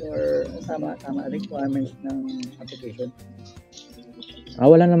requirements or tama requirements ng application.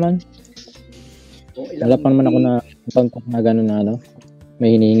 Wala naman. Wala pa naman ako na gano'n na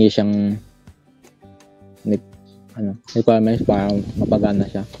may hinihingi siyang requirements para mapagana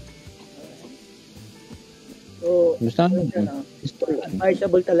siya. So, basta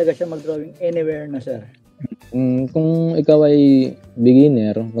advisable talaga siya mag-drawing anywhere na, sir. Kung ikaw ay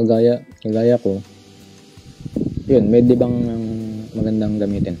beginner, kagaya ko, yun, may di bang magandang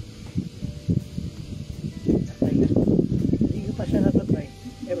gamitin? Hindi ko pa siya natry.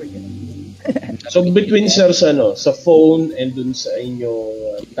 Ever yun. So between sir sa phone and dun sa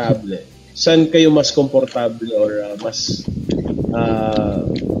inyong tablet, saan kayo mas komportable or mas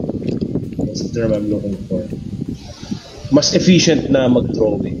what's the term I'm looking for? Mas efficient na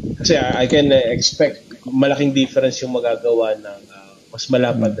mag-drawing? Kasi I can expect malaking difference yung magagawa ng mas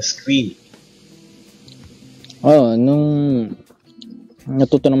malapad na screen. Nung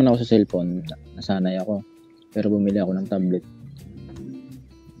natuto naman ako sa cellphone, nasanay ako. Pero bumili ako ng tablet.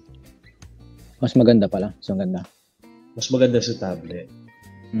 Mas maganda pala. Mas maganda sa tablet.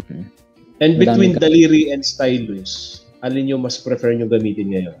 And between daliri and stylus, alin yung mas prefer nyo gamitin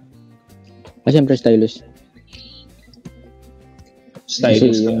ngayon? Siyempre stylus.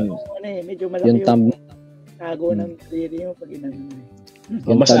 Stylus medyo malaki yung tago ng daliri mo pag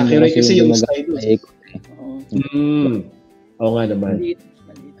mas accurate kasi yung stylus. Oo nga naman.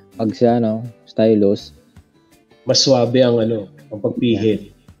 Pag siya, stylus, mas swabe ang pagpihit.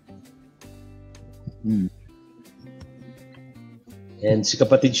 And si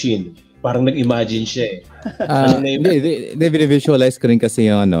kapatid Shin, parang nag-imagine siya Hindi, visualize ko rin kasi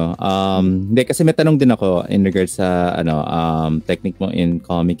yung hindi, kasi may tanong din ako in regards sa technique mo in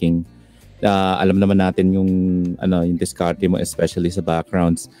comicking. Alam naman natin yung yung discarte mo, especially sa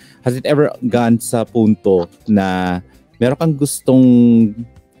backgrounds. Has it ever gone sa punto na meron kang gustong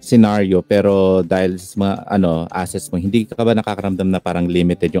scenario pero dahil sa mga assets mo, hindi ka ba nakakaramdam na parang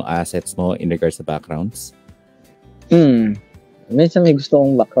limited yung assets mo in regards sa backgrounds? Minsan may gusto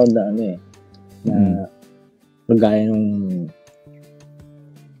kong background na na magaya nung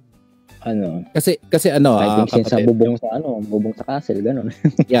kasi kapatid, sa bubong sa castle, ganun.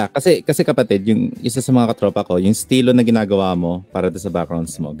 Yeah, kasi kapatid, yung isa sa mga katropa ko, yung estilo na ginagawa mo para sa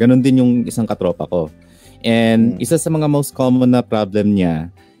backgrounds mo, ganun din yung isang katropa ko. And isa sa mga most common na problem niya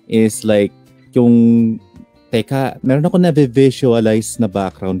is like yung meron ako na-visualize na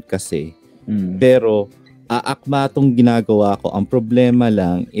background kasi. Pero aakma tong ginagawa ko. Ang problema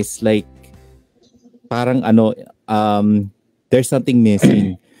lang is like parang there's something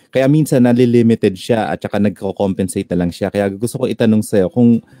missing. Kaya minsan nalilimited siya at saka nagko-compensate na lang siya. Kaya gusto ko itanong sa'yo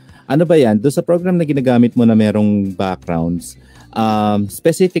kung ano ba yan, doon sa program na ginagamit mo na merong backgrounds,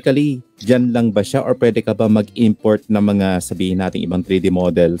 specifically, dyan lang ba siya or pwede ka ba mag-import ng mga sabihin natin ibang 3D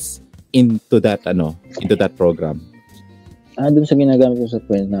models into that program? Doon sa ginagamit ko sa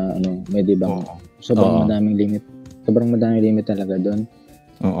Twin na may di bang Sobrang madaming limit. Sobrang madaming limit talaga doon.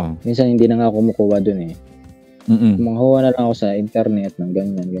 Oo. Minsan hindi na nga ako kumukuha doon eh. Kumakuha na lang ako sa internet ng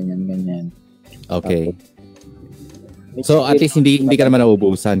ganyan. Okay. So at least hindi ka naman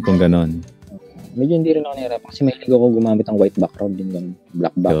nauubusan kung ganon. Medyo hindi rin ako nahirap kasi mahilig ako gumamit ng white background din ganun.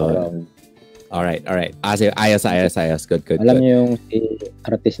 Black background. Alright. Ayos. Good. Alam niyo yung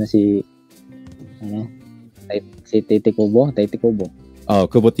artist na si Titi Kubo? Oh,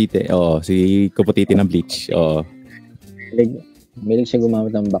 Kubo Tite. Oh, si Kubo Tite ng Bleach. Oh. Mahilig siya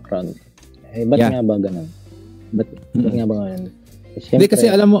gumamit ng background. Eh, ba't nga ba ganun? Ba't nga ba ganun? Hindi kasi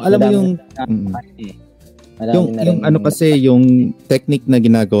alam mo yung kasi yung technique na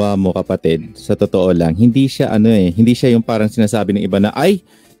ginagawa mo, kapatid, sa totoo lang, hindi siya yung parang sinasabi ng iba na ay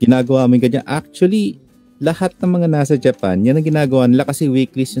ginagawa mo yung ganyan. Actually, lahat ng mga nasa Japan, yan ang ginagawa nila kasi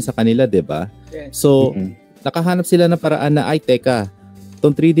weeklies yun sa kanila, 'di ba? So, nakahanap sila ng paraan na ay teka,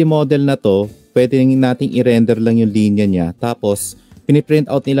 tong 3D model na to, pwede nating i-render lang yung linya niya. Tapos, piniprint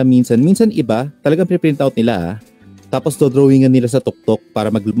out nila minsan iba, talagang piniprint out nila. Tapos drawingan nila sa tuktok para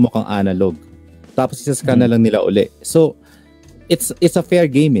magmukhang analog. Tapos isa-scan na lang nila uli. So, it's a fair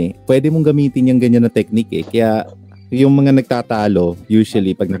game eh. Pwede mong gamitin yung ganyan na technique eh. Kaya yung mga nagtatalo,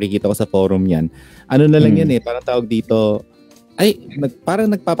 usually, pag nakikita ko sa forum yan, ano na lang yan eh, parang tawag dito,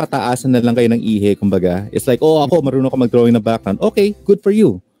 parang nagpapataasan na lang kayo ng ihe, kumbaga. It's like, ako, marunong ako mag-drawing na background. Okay, good for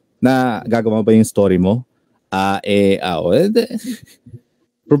you. Na gagawa ba yung story mo?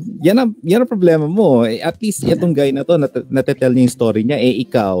 Yan ang problema mo. At least, itong guy na to, natetell niya yung story niya.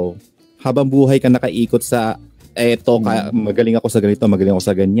 Ikaw, habang buhay ka nakaikot sa, magaling ako sa ganito, magaling ako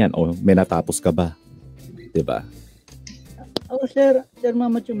sa ganyan. O, may natapos ka ba? Diba? Ako, Sir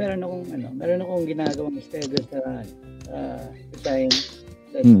Mamacho, meron akong ginagawang schedule sa design.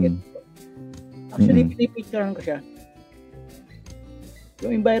 Actually, pinipicturean ko siya.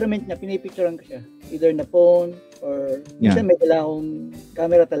 Yung environment niya, pinipicturean ko siya. Either na phone or minsan may dala akong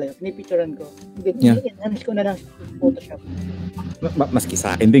camera talaga. Pinipicturean ko. Namis ko na lang sa Photoshop. Maski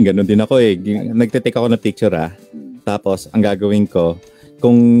sa akin din, ganun din ako eh. Nagte-take ako ng picture Tapos, ang gagawin ko,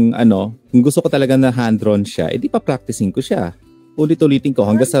 kung gusto ko talaga na hand-drawn siya, di pa practicing ko siya. Ulit-ulitin ko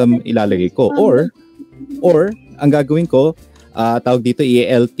hanggang sa ilalagay ko. Or ang gagawin ko, tawag dito,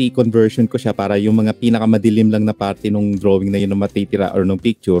 ELT conversion ko siya para yung mga pinakamadilim lang na parte nung drawing na yun na matitira or nung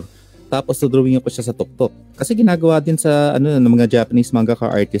picture. Tapos drawing ko siya sa tuktok. Kasi ginagawa din sa ng mga Japanese mangaka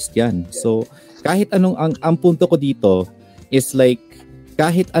artist yan. So, kahit anong, ang punto ko dito is like,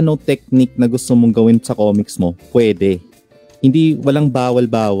 kahit anong technique na gusto mong gawin sa comics mo, pwede. Hindi, walang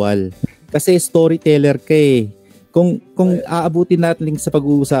bawal-bawal. Kasi storyteller ka eh. Kung aabutin natin sa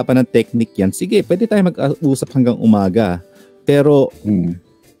pag-uusapan ng technique yan, sige, pwede tayo mag-uusap hanggang umaga. Pero,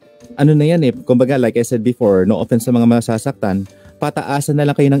 ano na yan eh, kumbaga like I said before, no offense sa mga masasaktan, pataasan na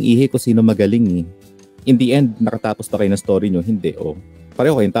lang kayo ng ihe kung sino magaling eh. In the end, nakatapos pa kayo ng story nyo, hindi.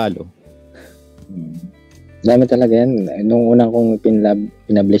 Pareho kayong talo. Dami talaga yan. Nung unang kong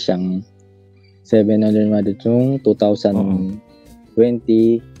pinablish ang 700 Maditong 2020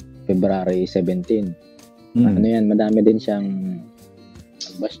 February 17. Ano yan, madami din siyang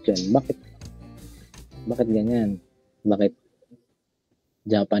question. Bakit ganyan? Bakit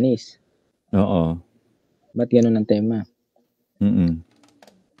Japanese? Oo. Ba't ganun ang tema?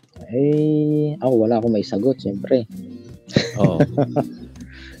 Ako wala akong may sagot, siyempre. Oo.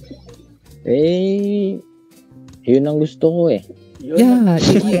 Yun ang gusto ko eh. Yun ang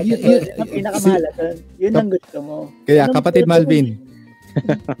pinakamahalaga. Yun ang gusto mo. Kaya kapatid Malvin,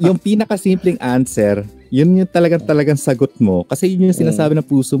 yung pinakasimpleng answer, yun yung talagang sagot mo. Kasi yun yung sinasabi ng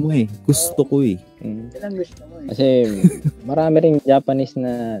puso mo eh. Gusto ko eh. Yun ang gusto mo eh. Kasi marami ring Japanese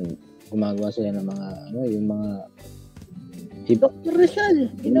na gumagawa sila ng mga, yung mga Dr. Rizal,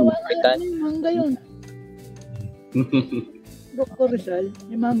 ginawa nga yung manga yun. Dr. Rizal,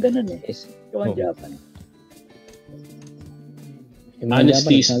 yung manga nun eh. Yung Japan.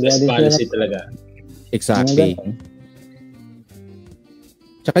 Honesty is best policy talaga. Exactly.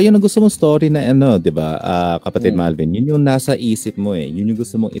 Tsaka yun ang gusto mong story na di ba, kapatid Malvin, yun yung nasa isip mo eh. Yun yung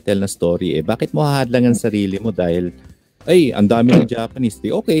gusto mong i-tell na story eh. Bakit mo hahadlangan sarili mo dahil, ang dami ng Japanese.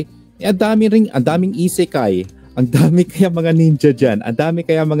 Okay, ang daming isekai. Ang dami kaya mga ninja dyan. Ang dami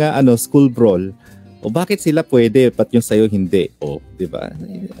kaya mga school brawl. O bakit sila pwede, pat yung sayo hindi? Di ba?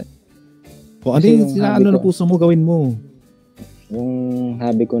 Kung ano yung na puso mo, gawin mo. Yung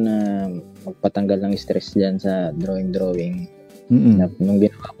hobby ko na magpatanggal ng stress dyan sa drawing. Nung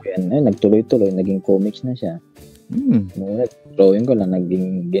ginawa ko yan, nagtuloy-tuloy, naging comics na siya. Nung drawing ko lang,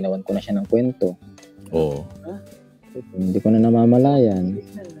 ginawan ko na siya ng kwento. Hindi ko na namamalayan.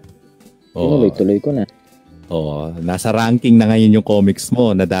 Tuloy-tuloy ko na. Oh, nasa ranking na ngayon yung comics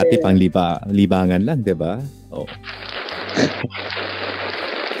mo na dati pang libangan lang, 'di ba? Oh.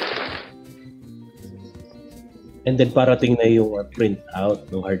 And then parating na yung print out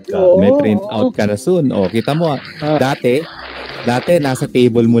ng hardcover. May print out ka na soon. Oh, kita mo dati nasa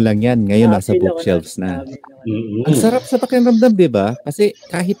table mo lang 'yan, ngayon nasa bookshelves na. Ang sarap sa pakiramdam, 'di ba? Kasi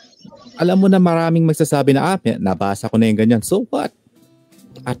kahit alam mo na maraming magsasabi na nabasa ko na yung ganyan. So what?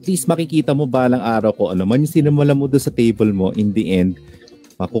 At least makikita mo balang araw ko ano man yung sinimula mo doon sa table mo, in the end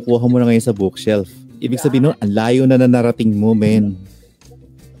makukuha mo na ngayon sa bookshelf. Ibig sabihin nun, ang layo na narating mo, men.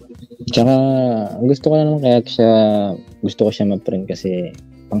 Tsaka gusto ko siya ma-print kasi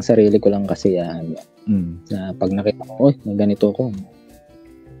pang sarili ko lang kasi yan. Na pag nakita ko, may ganito ko.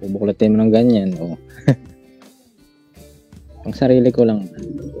 Bubuklatin mo ng ganyan. Pang sarili ko lang.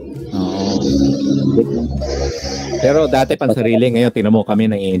 Pero dati pang sarili, ngayon tingnan mo kami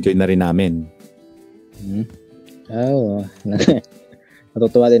nang-enjoy na rin namin. Oo.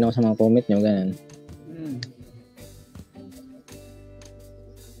 Natutuwa din ako sa mga comment nyo, ganun.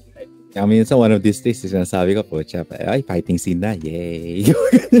 Kaya minsan one of these days, sinasabi ko po, ay, fighting scene na, yay!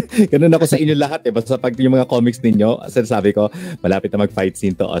 Ganun ako sa inyo lahat eh. Basta pag yung mga comics ninyo, sinasabi ko, malapit na mag-fight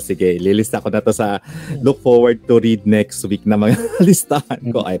scene to. O sige, lilista ko na to sa look forward to read next week na mga listahan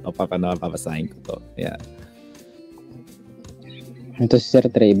ko. Ay, papasahin ko to. Yeah. Ito si Sir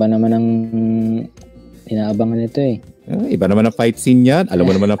Trey, iba naman ang inaabangan nito eh. Iba naman ang fight scene yan. Alam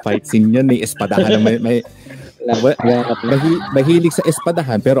mo naman ang fight scene yan. May espadahan na may mahilig sa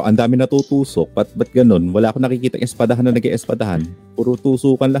espadahan pero ang dami natutusok. Ba't ganun? Wala akong nakikita espadahan na nag-espadahan. Puro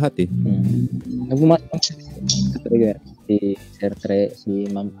tusukan lahat eh. Nagbumasok si Sir Trey, si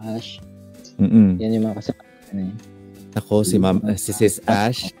Ma'am Ash. Yan yung mga kasama. Ako, si Sis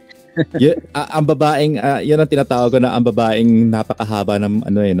Ash. Ang babaeng, yan ang tinatawag ko na ang babaeng napakahaba ng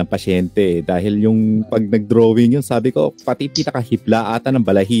ng pasyente dahil yung pag nag-drawing yun, sabi ko pati pinakahipla ata ng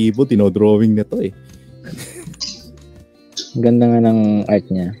balahibo dinodrawing nito eh. Ganda nga ng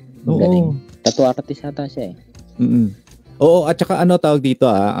art niya. Oo. Tattoo artist ata siya eh. Oo, at saka tawag dito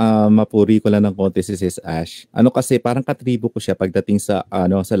mapuri ko lang ng konti si Sis Ash. Kasi parang katribo ko siya pagdating sa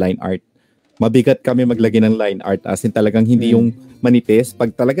sa line art. Mabigat kami maglagay ng line art as in talagang hindi yung manipis.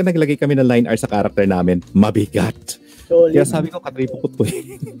 Pag talaga naglagay kami ng line art sa character namin, mabigat. Kaya sabi ko, katripo ko to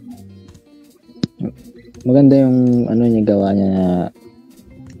eh. Maganda yung niya gawa niya na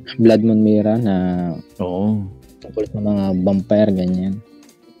Blood Moon Mira na tungkol sa mga vampire, ganyan.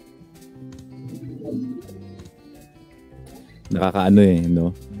 Nakakaano no?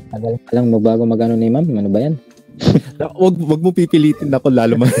 Tagal pa lang magbago magano ni ma'am. Ano ba yan? Wag mo pipilitin ako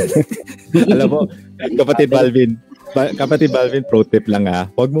lalo alam mo, kapatid Balvin, pro tip lang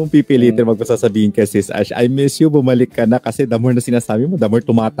wag mo pipilitin, wag mo sasabihin kay Sis Ash, I miss you, bumalik ka na kasi the more na sinasabi mo, the more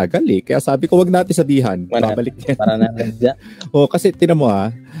tumatagal eh. Kaya sabi ko, wag natin sabihan, babalik yan. Para natin dyan. Kasi tinan mo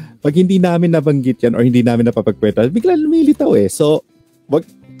pag hindi namin nabanggit yan or hindi namin napapagkwento, bigla lumilitaw eh. So, wag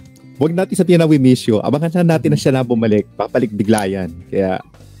natin sabihin na we miss you. Abangan na natin na siya na bumalik. Papalik bigla yan. Kaya,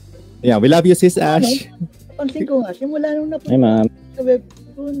 we love you, Sis Ash. Napansin ko simula nung napunta sa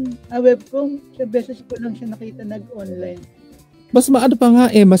WebKom, sa beses ko lang siya nakita nag-online. Mas maano pa nga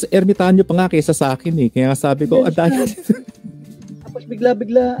mas ermitanyo pa nga kaysa sa akin eh. Kaya sabi ko, Tapos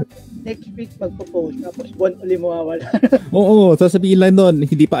bigla-bigla, next week magpo-post. Tapos buwan uli mawawala. Oo, sasabihin lang nun,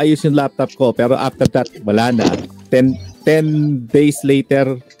 hindi pa ayos yung laptop ko. Pero after that, wala na. 10 days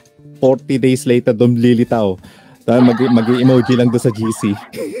later, 40 days later, doon lilitaw. Mag-emoji lang doon sa GC.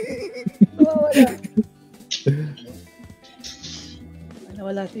 Mawawala.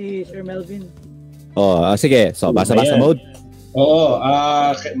 Nawala si Sir Malvin. Sige. So, basa-basa mode. Oo,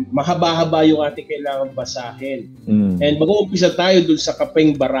 mahaba-haba yung ating kailangan basahin. And mag-uumpisa tayo dun sa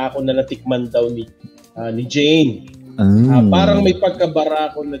kapeng barako na natikman daw ni Jane. Parang may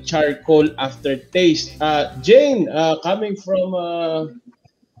pagkabarako na charcoal aftertaste. Jane, coming from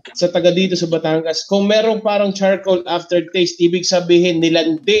sa taga dito sa Batangas, kung merong parang charcoal aftertaste, ibig sabihin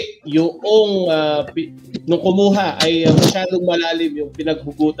nilandi yung nung kumuha ay masyadong malalim yung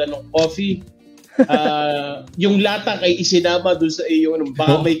pinaghugutan ng coffee. Yung latak ay isinama doon sa iyo,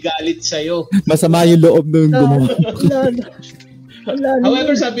 baka may galit sa'yo. Masama yung loob nung gumawa.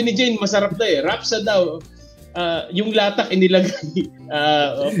 However, sabi ni Jane, masarap na rapsa daw. Yung latak inilagay.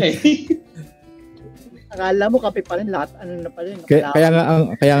 Okay. Akala mo kape pa rin, lahat na pa rin. Kaya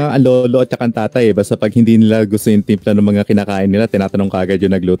nga ang lolo at saka ang tatay, basta pag hindi nila gusto yung timpla ng mga kinakain nila, tinatanong kagad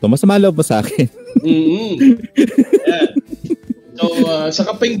yung nagluto. Masama loob mo sa akin. So, sa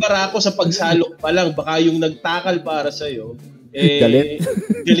kapeng barako sa pagsalok pa lang, baka yung nagtakal para sa'yo,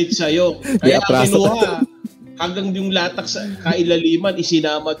 galit sa'yo. Kaya kinuha, hanggang yung latak sa kailaliman,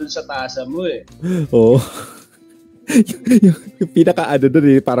 isinama dun sa tasa mo eh. Oo. yung pinaka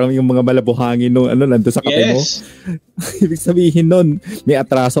doon parang yung mga malabuhangin nung nandun sa kape mo. Ibig sabihin nun, may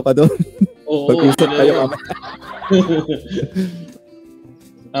atraso ka doon. Oo. Pag-usap kayo mamaya.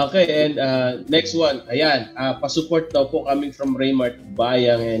 Okay, and next one. Ayan, pa-support daw po coming from Raymart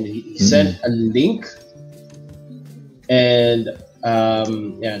Bayang, and he sent a link. And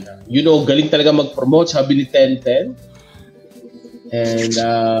yan, galing talaga mag-promote, sabi ni Tenten. And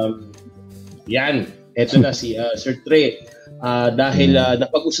yan, eto na si Sir Trey. Dahil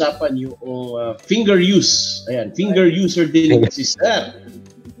napag-usapan yung finger use. Ayan, finger user din si Sir.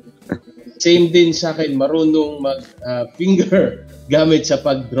 Same din sa akin, marunong mag-finger gamit sa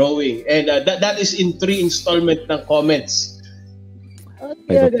pag-drawing. And that is in 3 installment ng comments.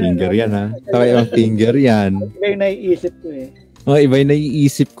 Iba finger yan, ha? Iba finger yan. Iba yung naiisip ko eh. Iba yung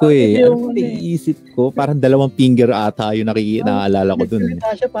naiisip ko eh. Ano naiisip ko? Parang 2 finger ata yung naaalala ko dun.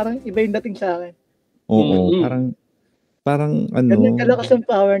 Siya, parang iba yung dating sa akin. Oo, parang ano. Ganyan kalakas ang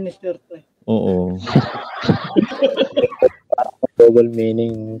power ni Sir. Oo. Double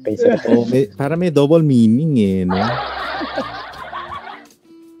meaning kay Sir. Parang may double meaning eh, no?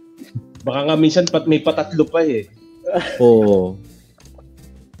 Baka nga minsan may patatlo pa eh. Oo.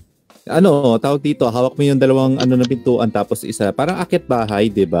 Tawag dito, hawak mo yung 2 na pintuan tapos isa. Parang akit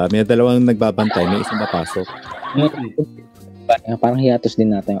bahay, 'di ba? May 2 nagbabantay, may isang napasok. Parang hiatus din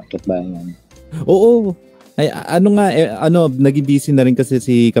natin ang akit bahay. Oo. Ay, naging busy na rin kasi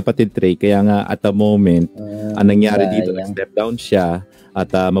si kapatid Trey, kaya nga at the moment, ang nangyari dito, nag-step down siya at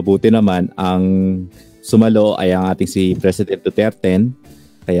mabuti naman ang sumalo ay ang ating si President Duterte,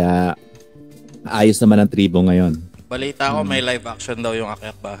 kaya ayos naman ang tribo ngayon. Balita ko may live action daw yung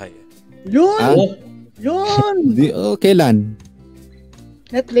Akyat Bahay. Yun! Yun! Kailan?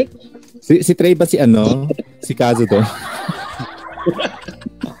 Netflix? Si Trey ba si si Kazo to?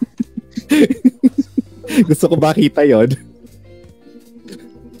 Gusto ko makita yon.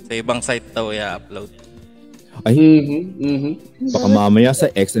 Sa ibang site daw i-upload. Ay, baka mamaya sa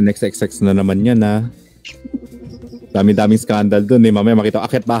XNXXX na naman yan, ha? Dami-daming scandal dun eh. Mamaya makita,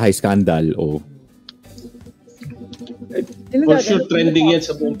 Akyat Bahay scandal. Oh. For sure, trending yan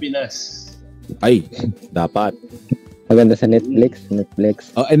sa buong Pinas. Ay, dapat. Maganda sa Netflix.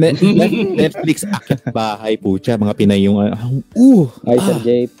 Oh, and Netflix, Akyat Bahay po siya. Mga Pinay yung Ay, Sir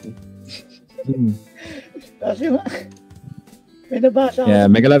JP. Kasi may nabasa yeah,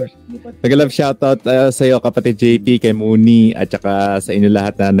 mega love shoutout sa iyo, kapatid JP, kay Mooney, at saka sa inyo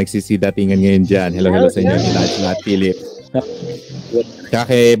lahat na nagsisidatingan ngayon dyan. Hello sa inyo, lahat Philip. Kaya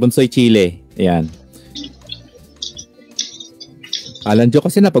kay Bunsoy Chile. Ayan. Alan Jo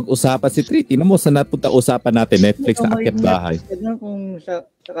kasi napag-usapan si Trey. Tingnan mo, saan napunta usapan natin? Netflix na Akyat Bahay. Kung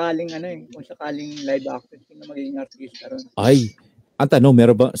sakaling live action, sino magiging artista ron? Ay, ang tanong,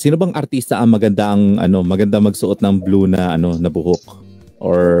 sino bang artista ang maganda magsuot ng blue na na buhok,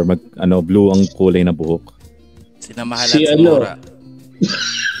 or blue ang kulay na buhok? Sinamahalan si Nora.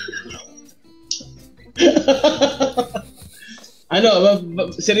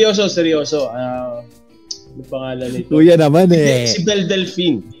 Seryoso. Ano pangalan nito? Kuya naman eh. Si Belle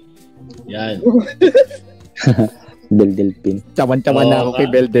Delphine. Yan. Belle Delphine. Tawan-tawan na ako kay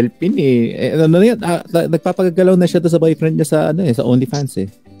Belle Delphine eh. Nagpapagalaw na siya sa boyfriend niya sa sa OnlyFans eh.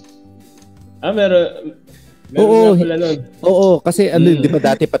 Meron Oo, na pala nun. Oo, kasi di ba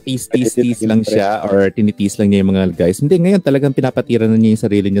dati patis-tis lang siya or tinitis lang niya yung mga guys. Hindi, ngayon talagang pinapatira na niya yung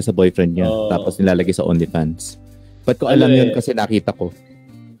sarili niya sa boyfriend niya. Tapos nilalagay sa OnlyFans. Ba't ko alam yun kasi nakita ko.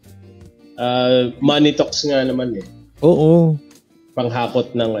 Money talks nga naman eh. Oo.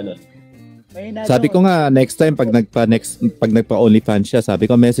 Panghakot ng Sabi ko nga, next time, pag nagpa OnlyFans siya, sabi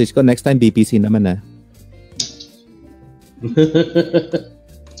ko, message ko, next time, BPC naman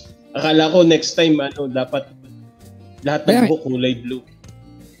Akala ko next time, dapat lahat ng buhok kulay blue.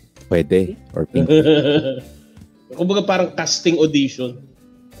 Pwede. Or pink. Kumbaga parang casting audition.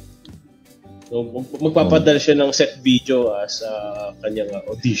 So, magpapadala siya ng set video sa kanyang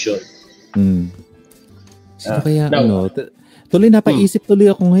audition. So, kaya tuloy napaisip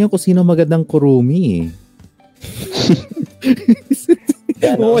tuloy ako ngayon kung sino magandang kurumi eh.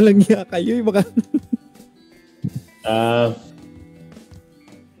 Walang niya kayo yung mga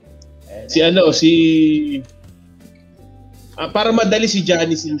para madali si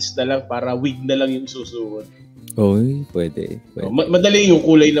Johnny Sins na lang, para wig na lang yung susuot. Oy, pwede. Madali yung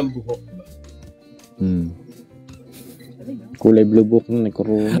kulay ng buhok. Kulay blue buhok na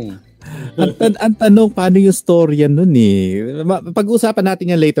kurumi. Ang tanong, paano yung storya nun eh? Pag-uusapan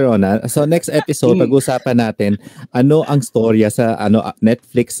natin yan later on. So next episode, pag-uusapan natin ano ang storya sa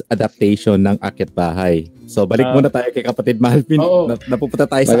Netflix adaptation ng Akyat Bahay. So balik muna tayo kay kapatid Malvin. Napupunta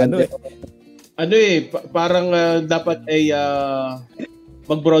tayo sa parang dapat ay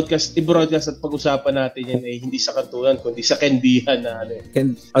i-broadcast at pag-usapan natin yan hindi sa kantunan kundi sa kendihan na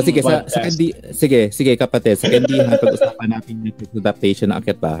sige, sige kapatid, sa kendihan pag-usapan natin yung adaptation ng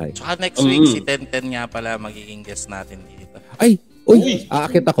Akyat Bahay. Tsaka next week si Tenten nga pala magiging guest natin dito. Ay,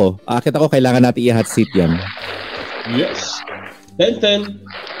 aakyat ako, kailangan natin i-hot seat yan. Yes. Tenten.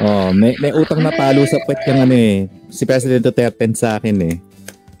 May utang na palo sa puwet yung si President Duterte sa akin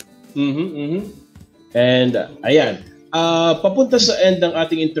And ayan. Papunta sa end ng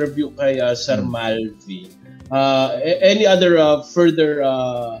ating interview kay Sir Malvin. Any other further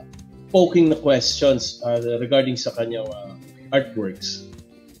poking na questions regarding sa kanyang artworks?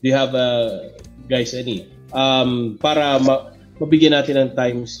 Do you have guys any? Para mabigyan natin ng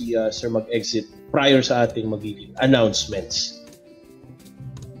time si Sir mag-exit prior sa ating magiging announcements.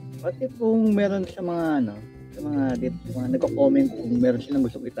 Pati kung meron sa mga nagko-comment kung meron silang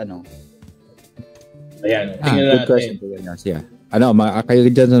gusto itanong. Ayan, tingnan natin. Yeah. Kayo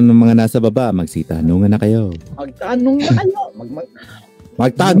dyan ng mga nasa baba, magsitanungan na kayo. Magtanong na kayo.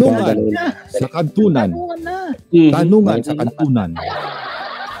 Magtanungan sa kantunan. Tanungan sa kantunan.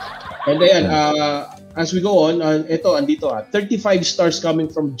 And ayan, as we go on, andito 35 stars coming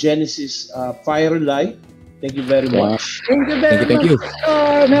from Genesis Firelight. Thank you very much. Thank you very much.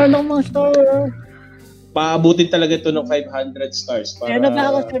 Meron akong mga star. Paabutin talaga ito ng 500 stars. Para...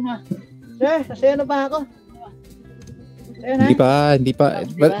 na ako, Sir, sasaya na ba ako? Hindi pa.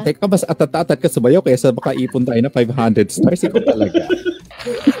 Teka, mas atat-atat ka sa bayo kaysa baka ipon tayo na 500 stars. Ikaw talaga.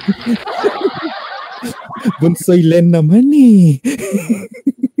 Bunsoy Len naman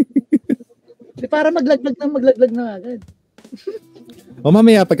Para maglaglag na agad.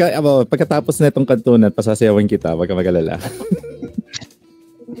 Mamaya, pagkatapos na itong kantunan, pasasayawin kita. Wag ka mag-alala.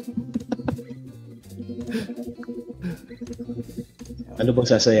 Ano bang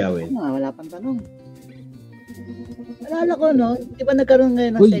sasayawin? Wala pang tanong. Alala ko, di ba nagkaroon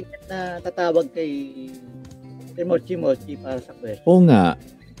ngayon ng segment na tatawag kay Mochi para sa question? Oo nga.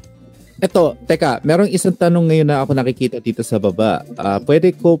 Eto, teka, merong isang tanong ngayon na ako nakikita dito sa baba.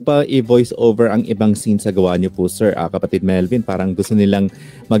 Pwede ko pa i-voice over ang ibang scene sa gawa niyo po, sir, kapatid Melvin? Parang gusto nilang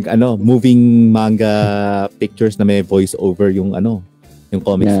moving manga pictures na may voice over yung yung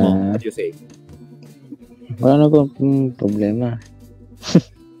comics mo. What do you say? Wala na po problema.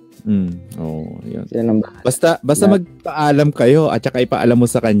 Yun. Basta magpaalam kayo at saka ipaalam mo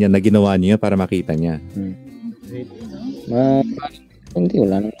sa kanya na ginawa niya para makita niya. Hindi,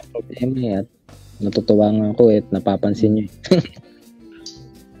 wala nang problema at natutuwa nga ako at napapansin niyo.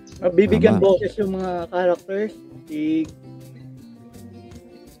 Bibigyan boses yung mga characters.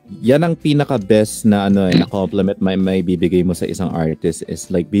 Yan ang pinaka-best na na compliment may bibigay mo sa isang artist is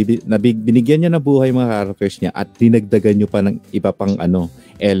like binigyan niya na buhay yung mga characters niya at dinagdagan niyo pa ng iba pang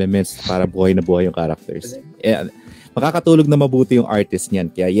elements para buhay na buhay yung characters. Makakatulog na mabuti yung artist niyan.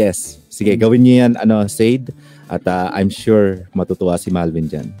 Kaya yes, sige, gawin niyo yan Sade, at I'm sure matutuwa si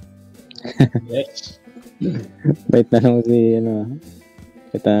Malvin diyan. Yes. Wait na lang si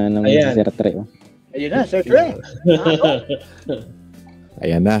kita nang Sir Tre. Ayun na, Sir Tre.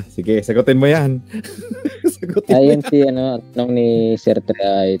 Ayan na. Sige, sagutin mo yan. Ayun si tanong ni Sir Tre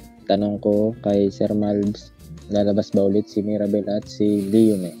ay tanong ko kay Sir Malbs, lalabas ba ulit si Mirabel at si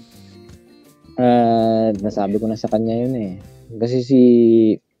Leon nasabi ko na sa kanya yun kasi si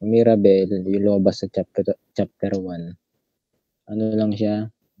Mirabel yung lumabas sa chapter 1 lang siya,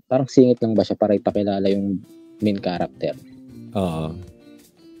 parang singit lang ba siya para ipakilala yung main character.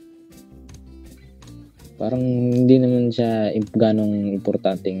 Parang hindi naman siya ganong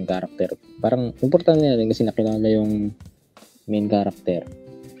importanteng character. Parang importante na rin kasi nakilala yung main character.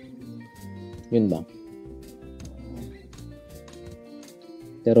 Yun ba?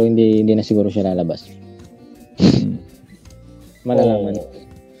 Pero hindi na siguro siya lalabas. Malalaman.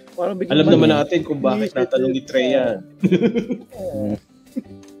 Alam naman natin kung bakit natanong ni Trey yan.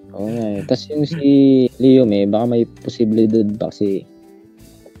 Oo nga Tapos yung si Leo baka may posibilidad ba kasi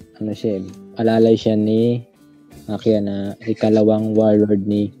siya alalay siya ni Akia na ikalawang warlord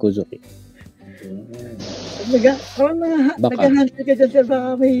ni Kouzuki. Nag-handle ka dyan, sir.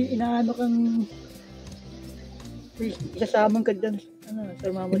 Baka may inaano kang isasamang ka dyan.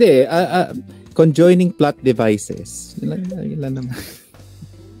 Sir Mama? Hindi. Conjoining plot devices. Yun lang naman.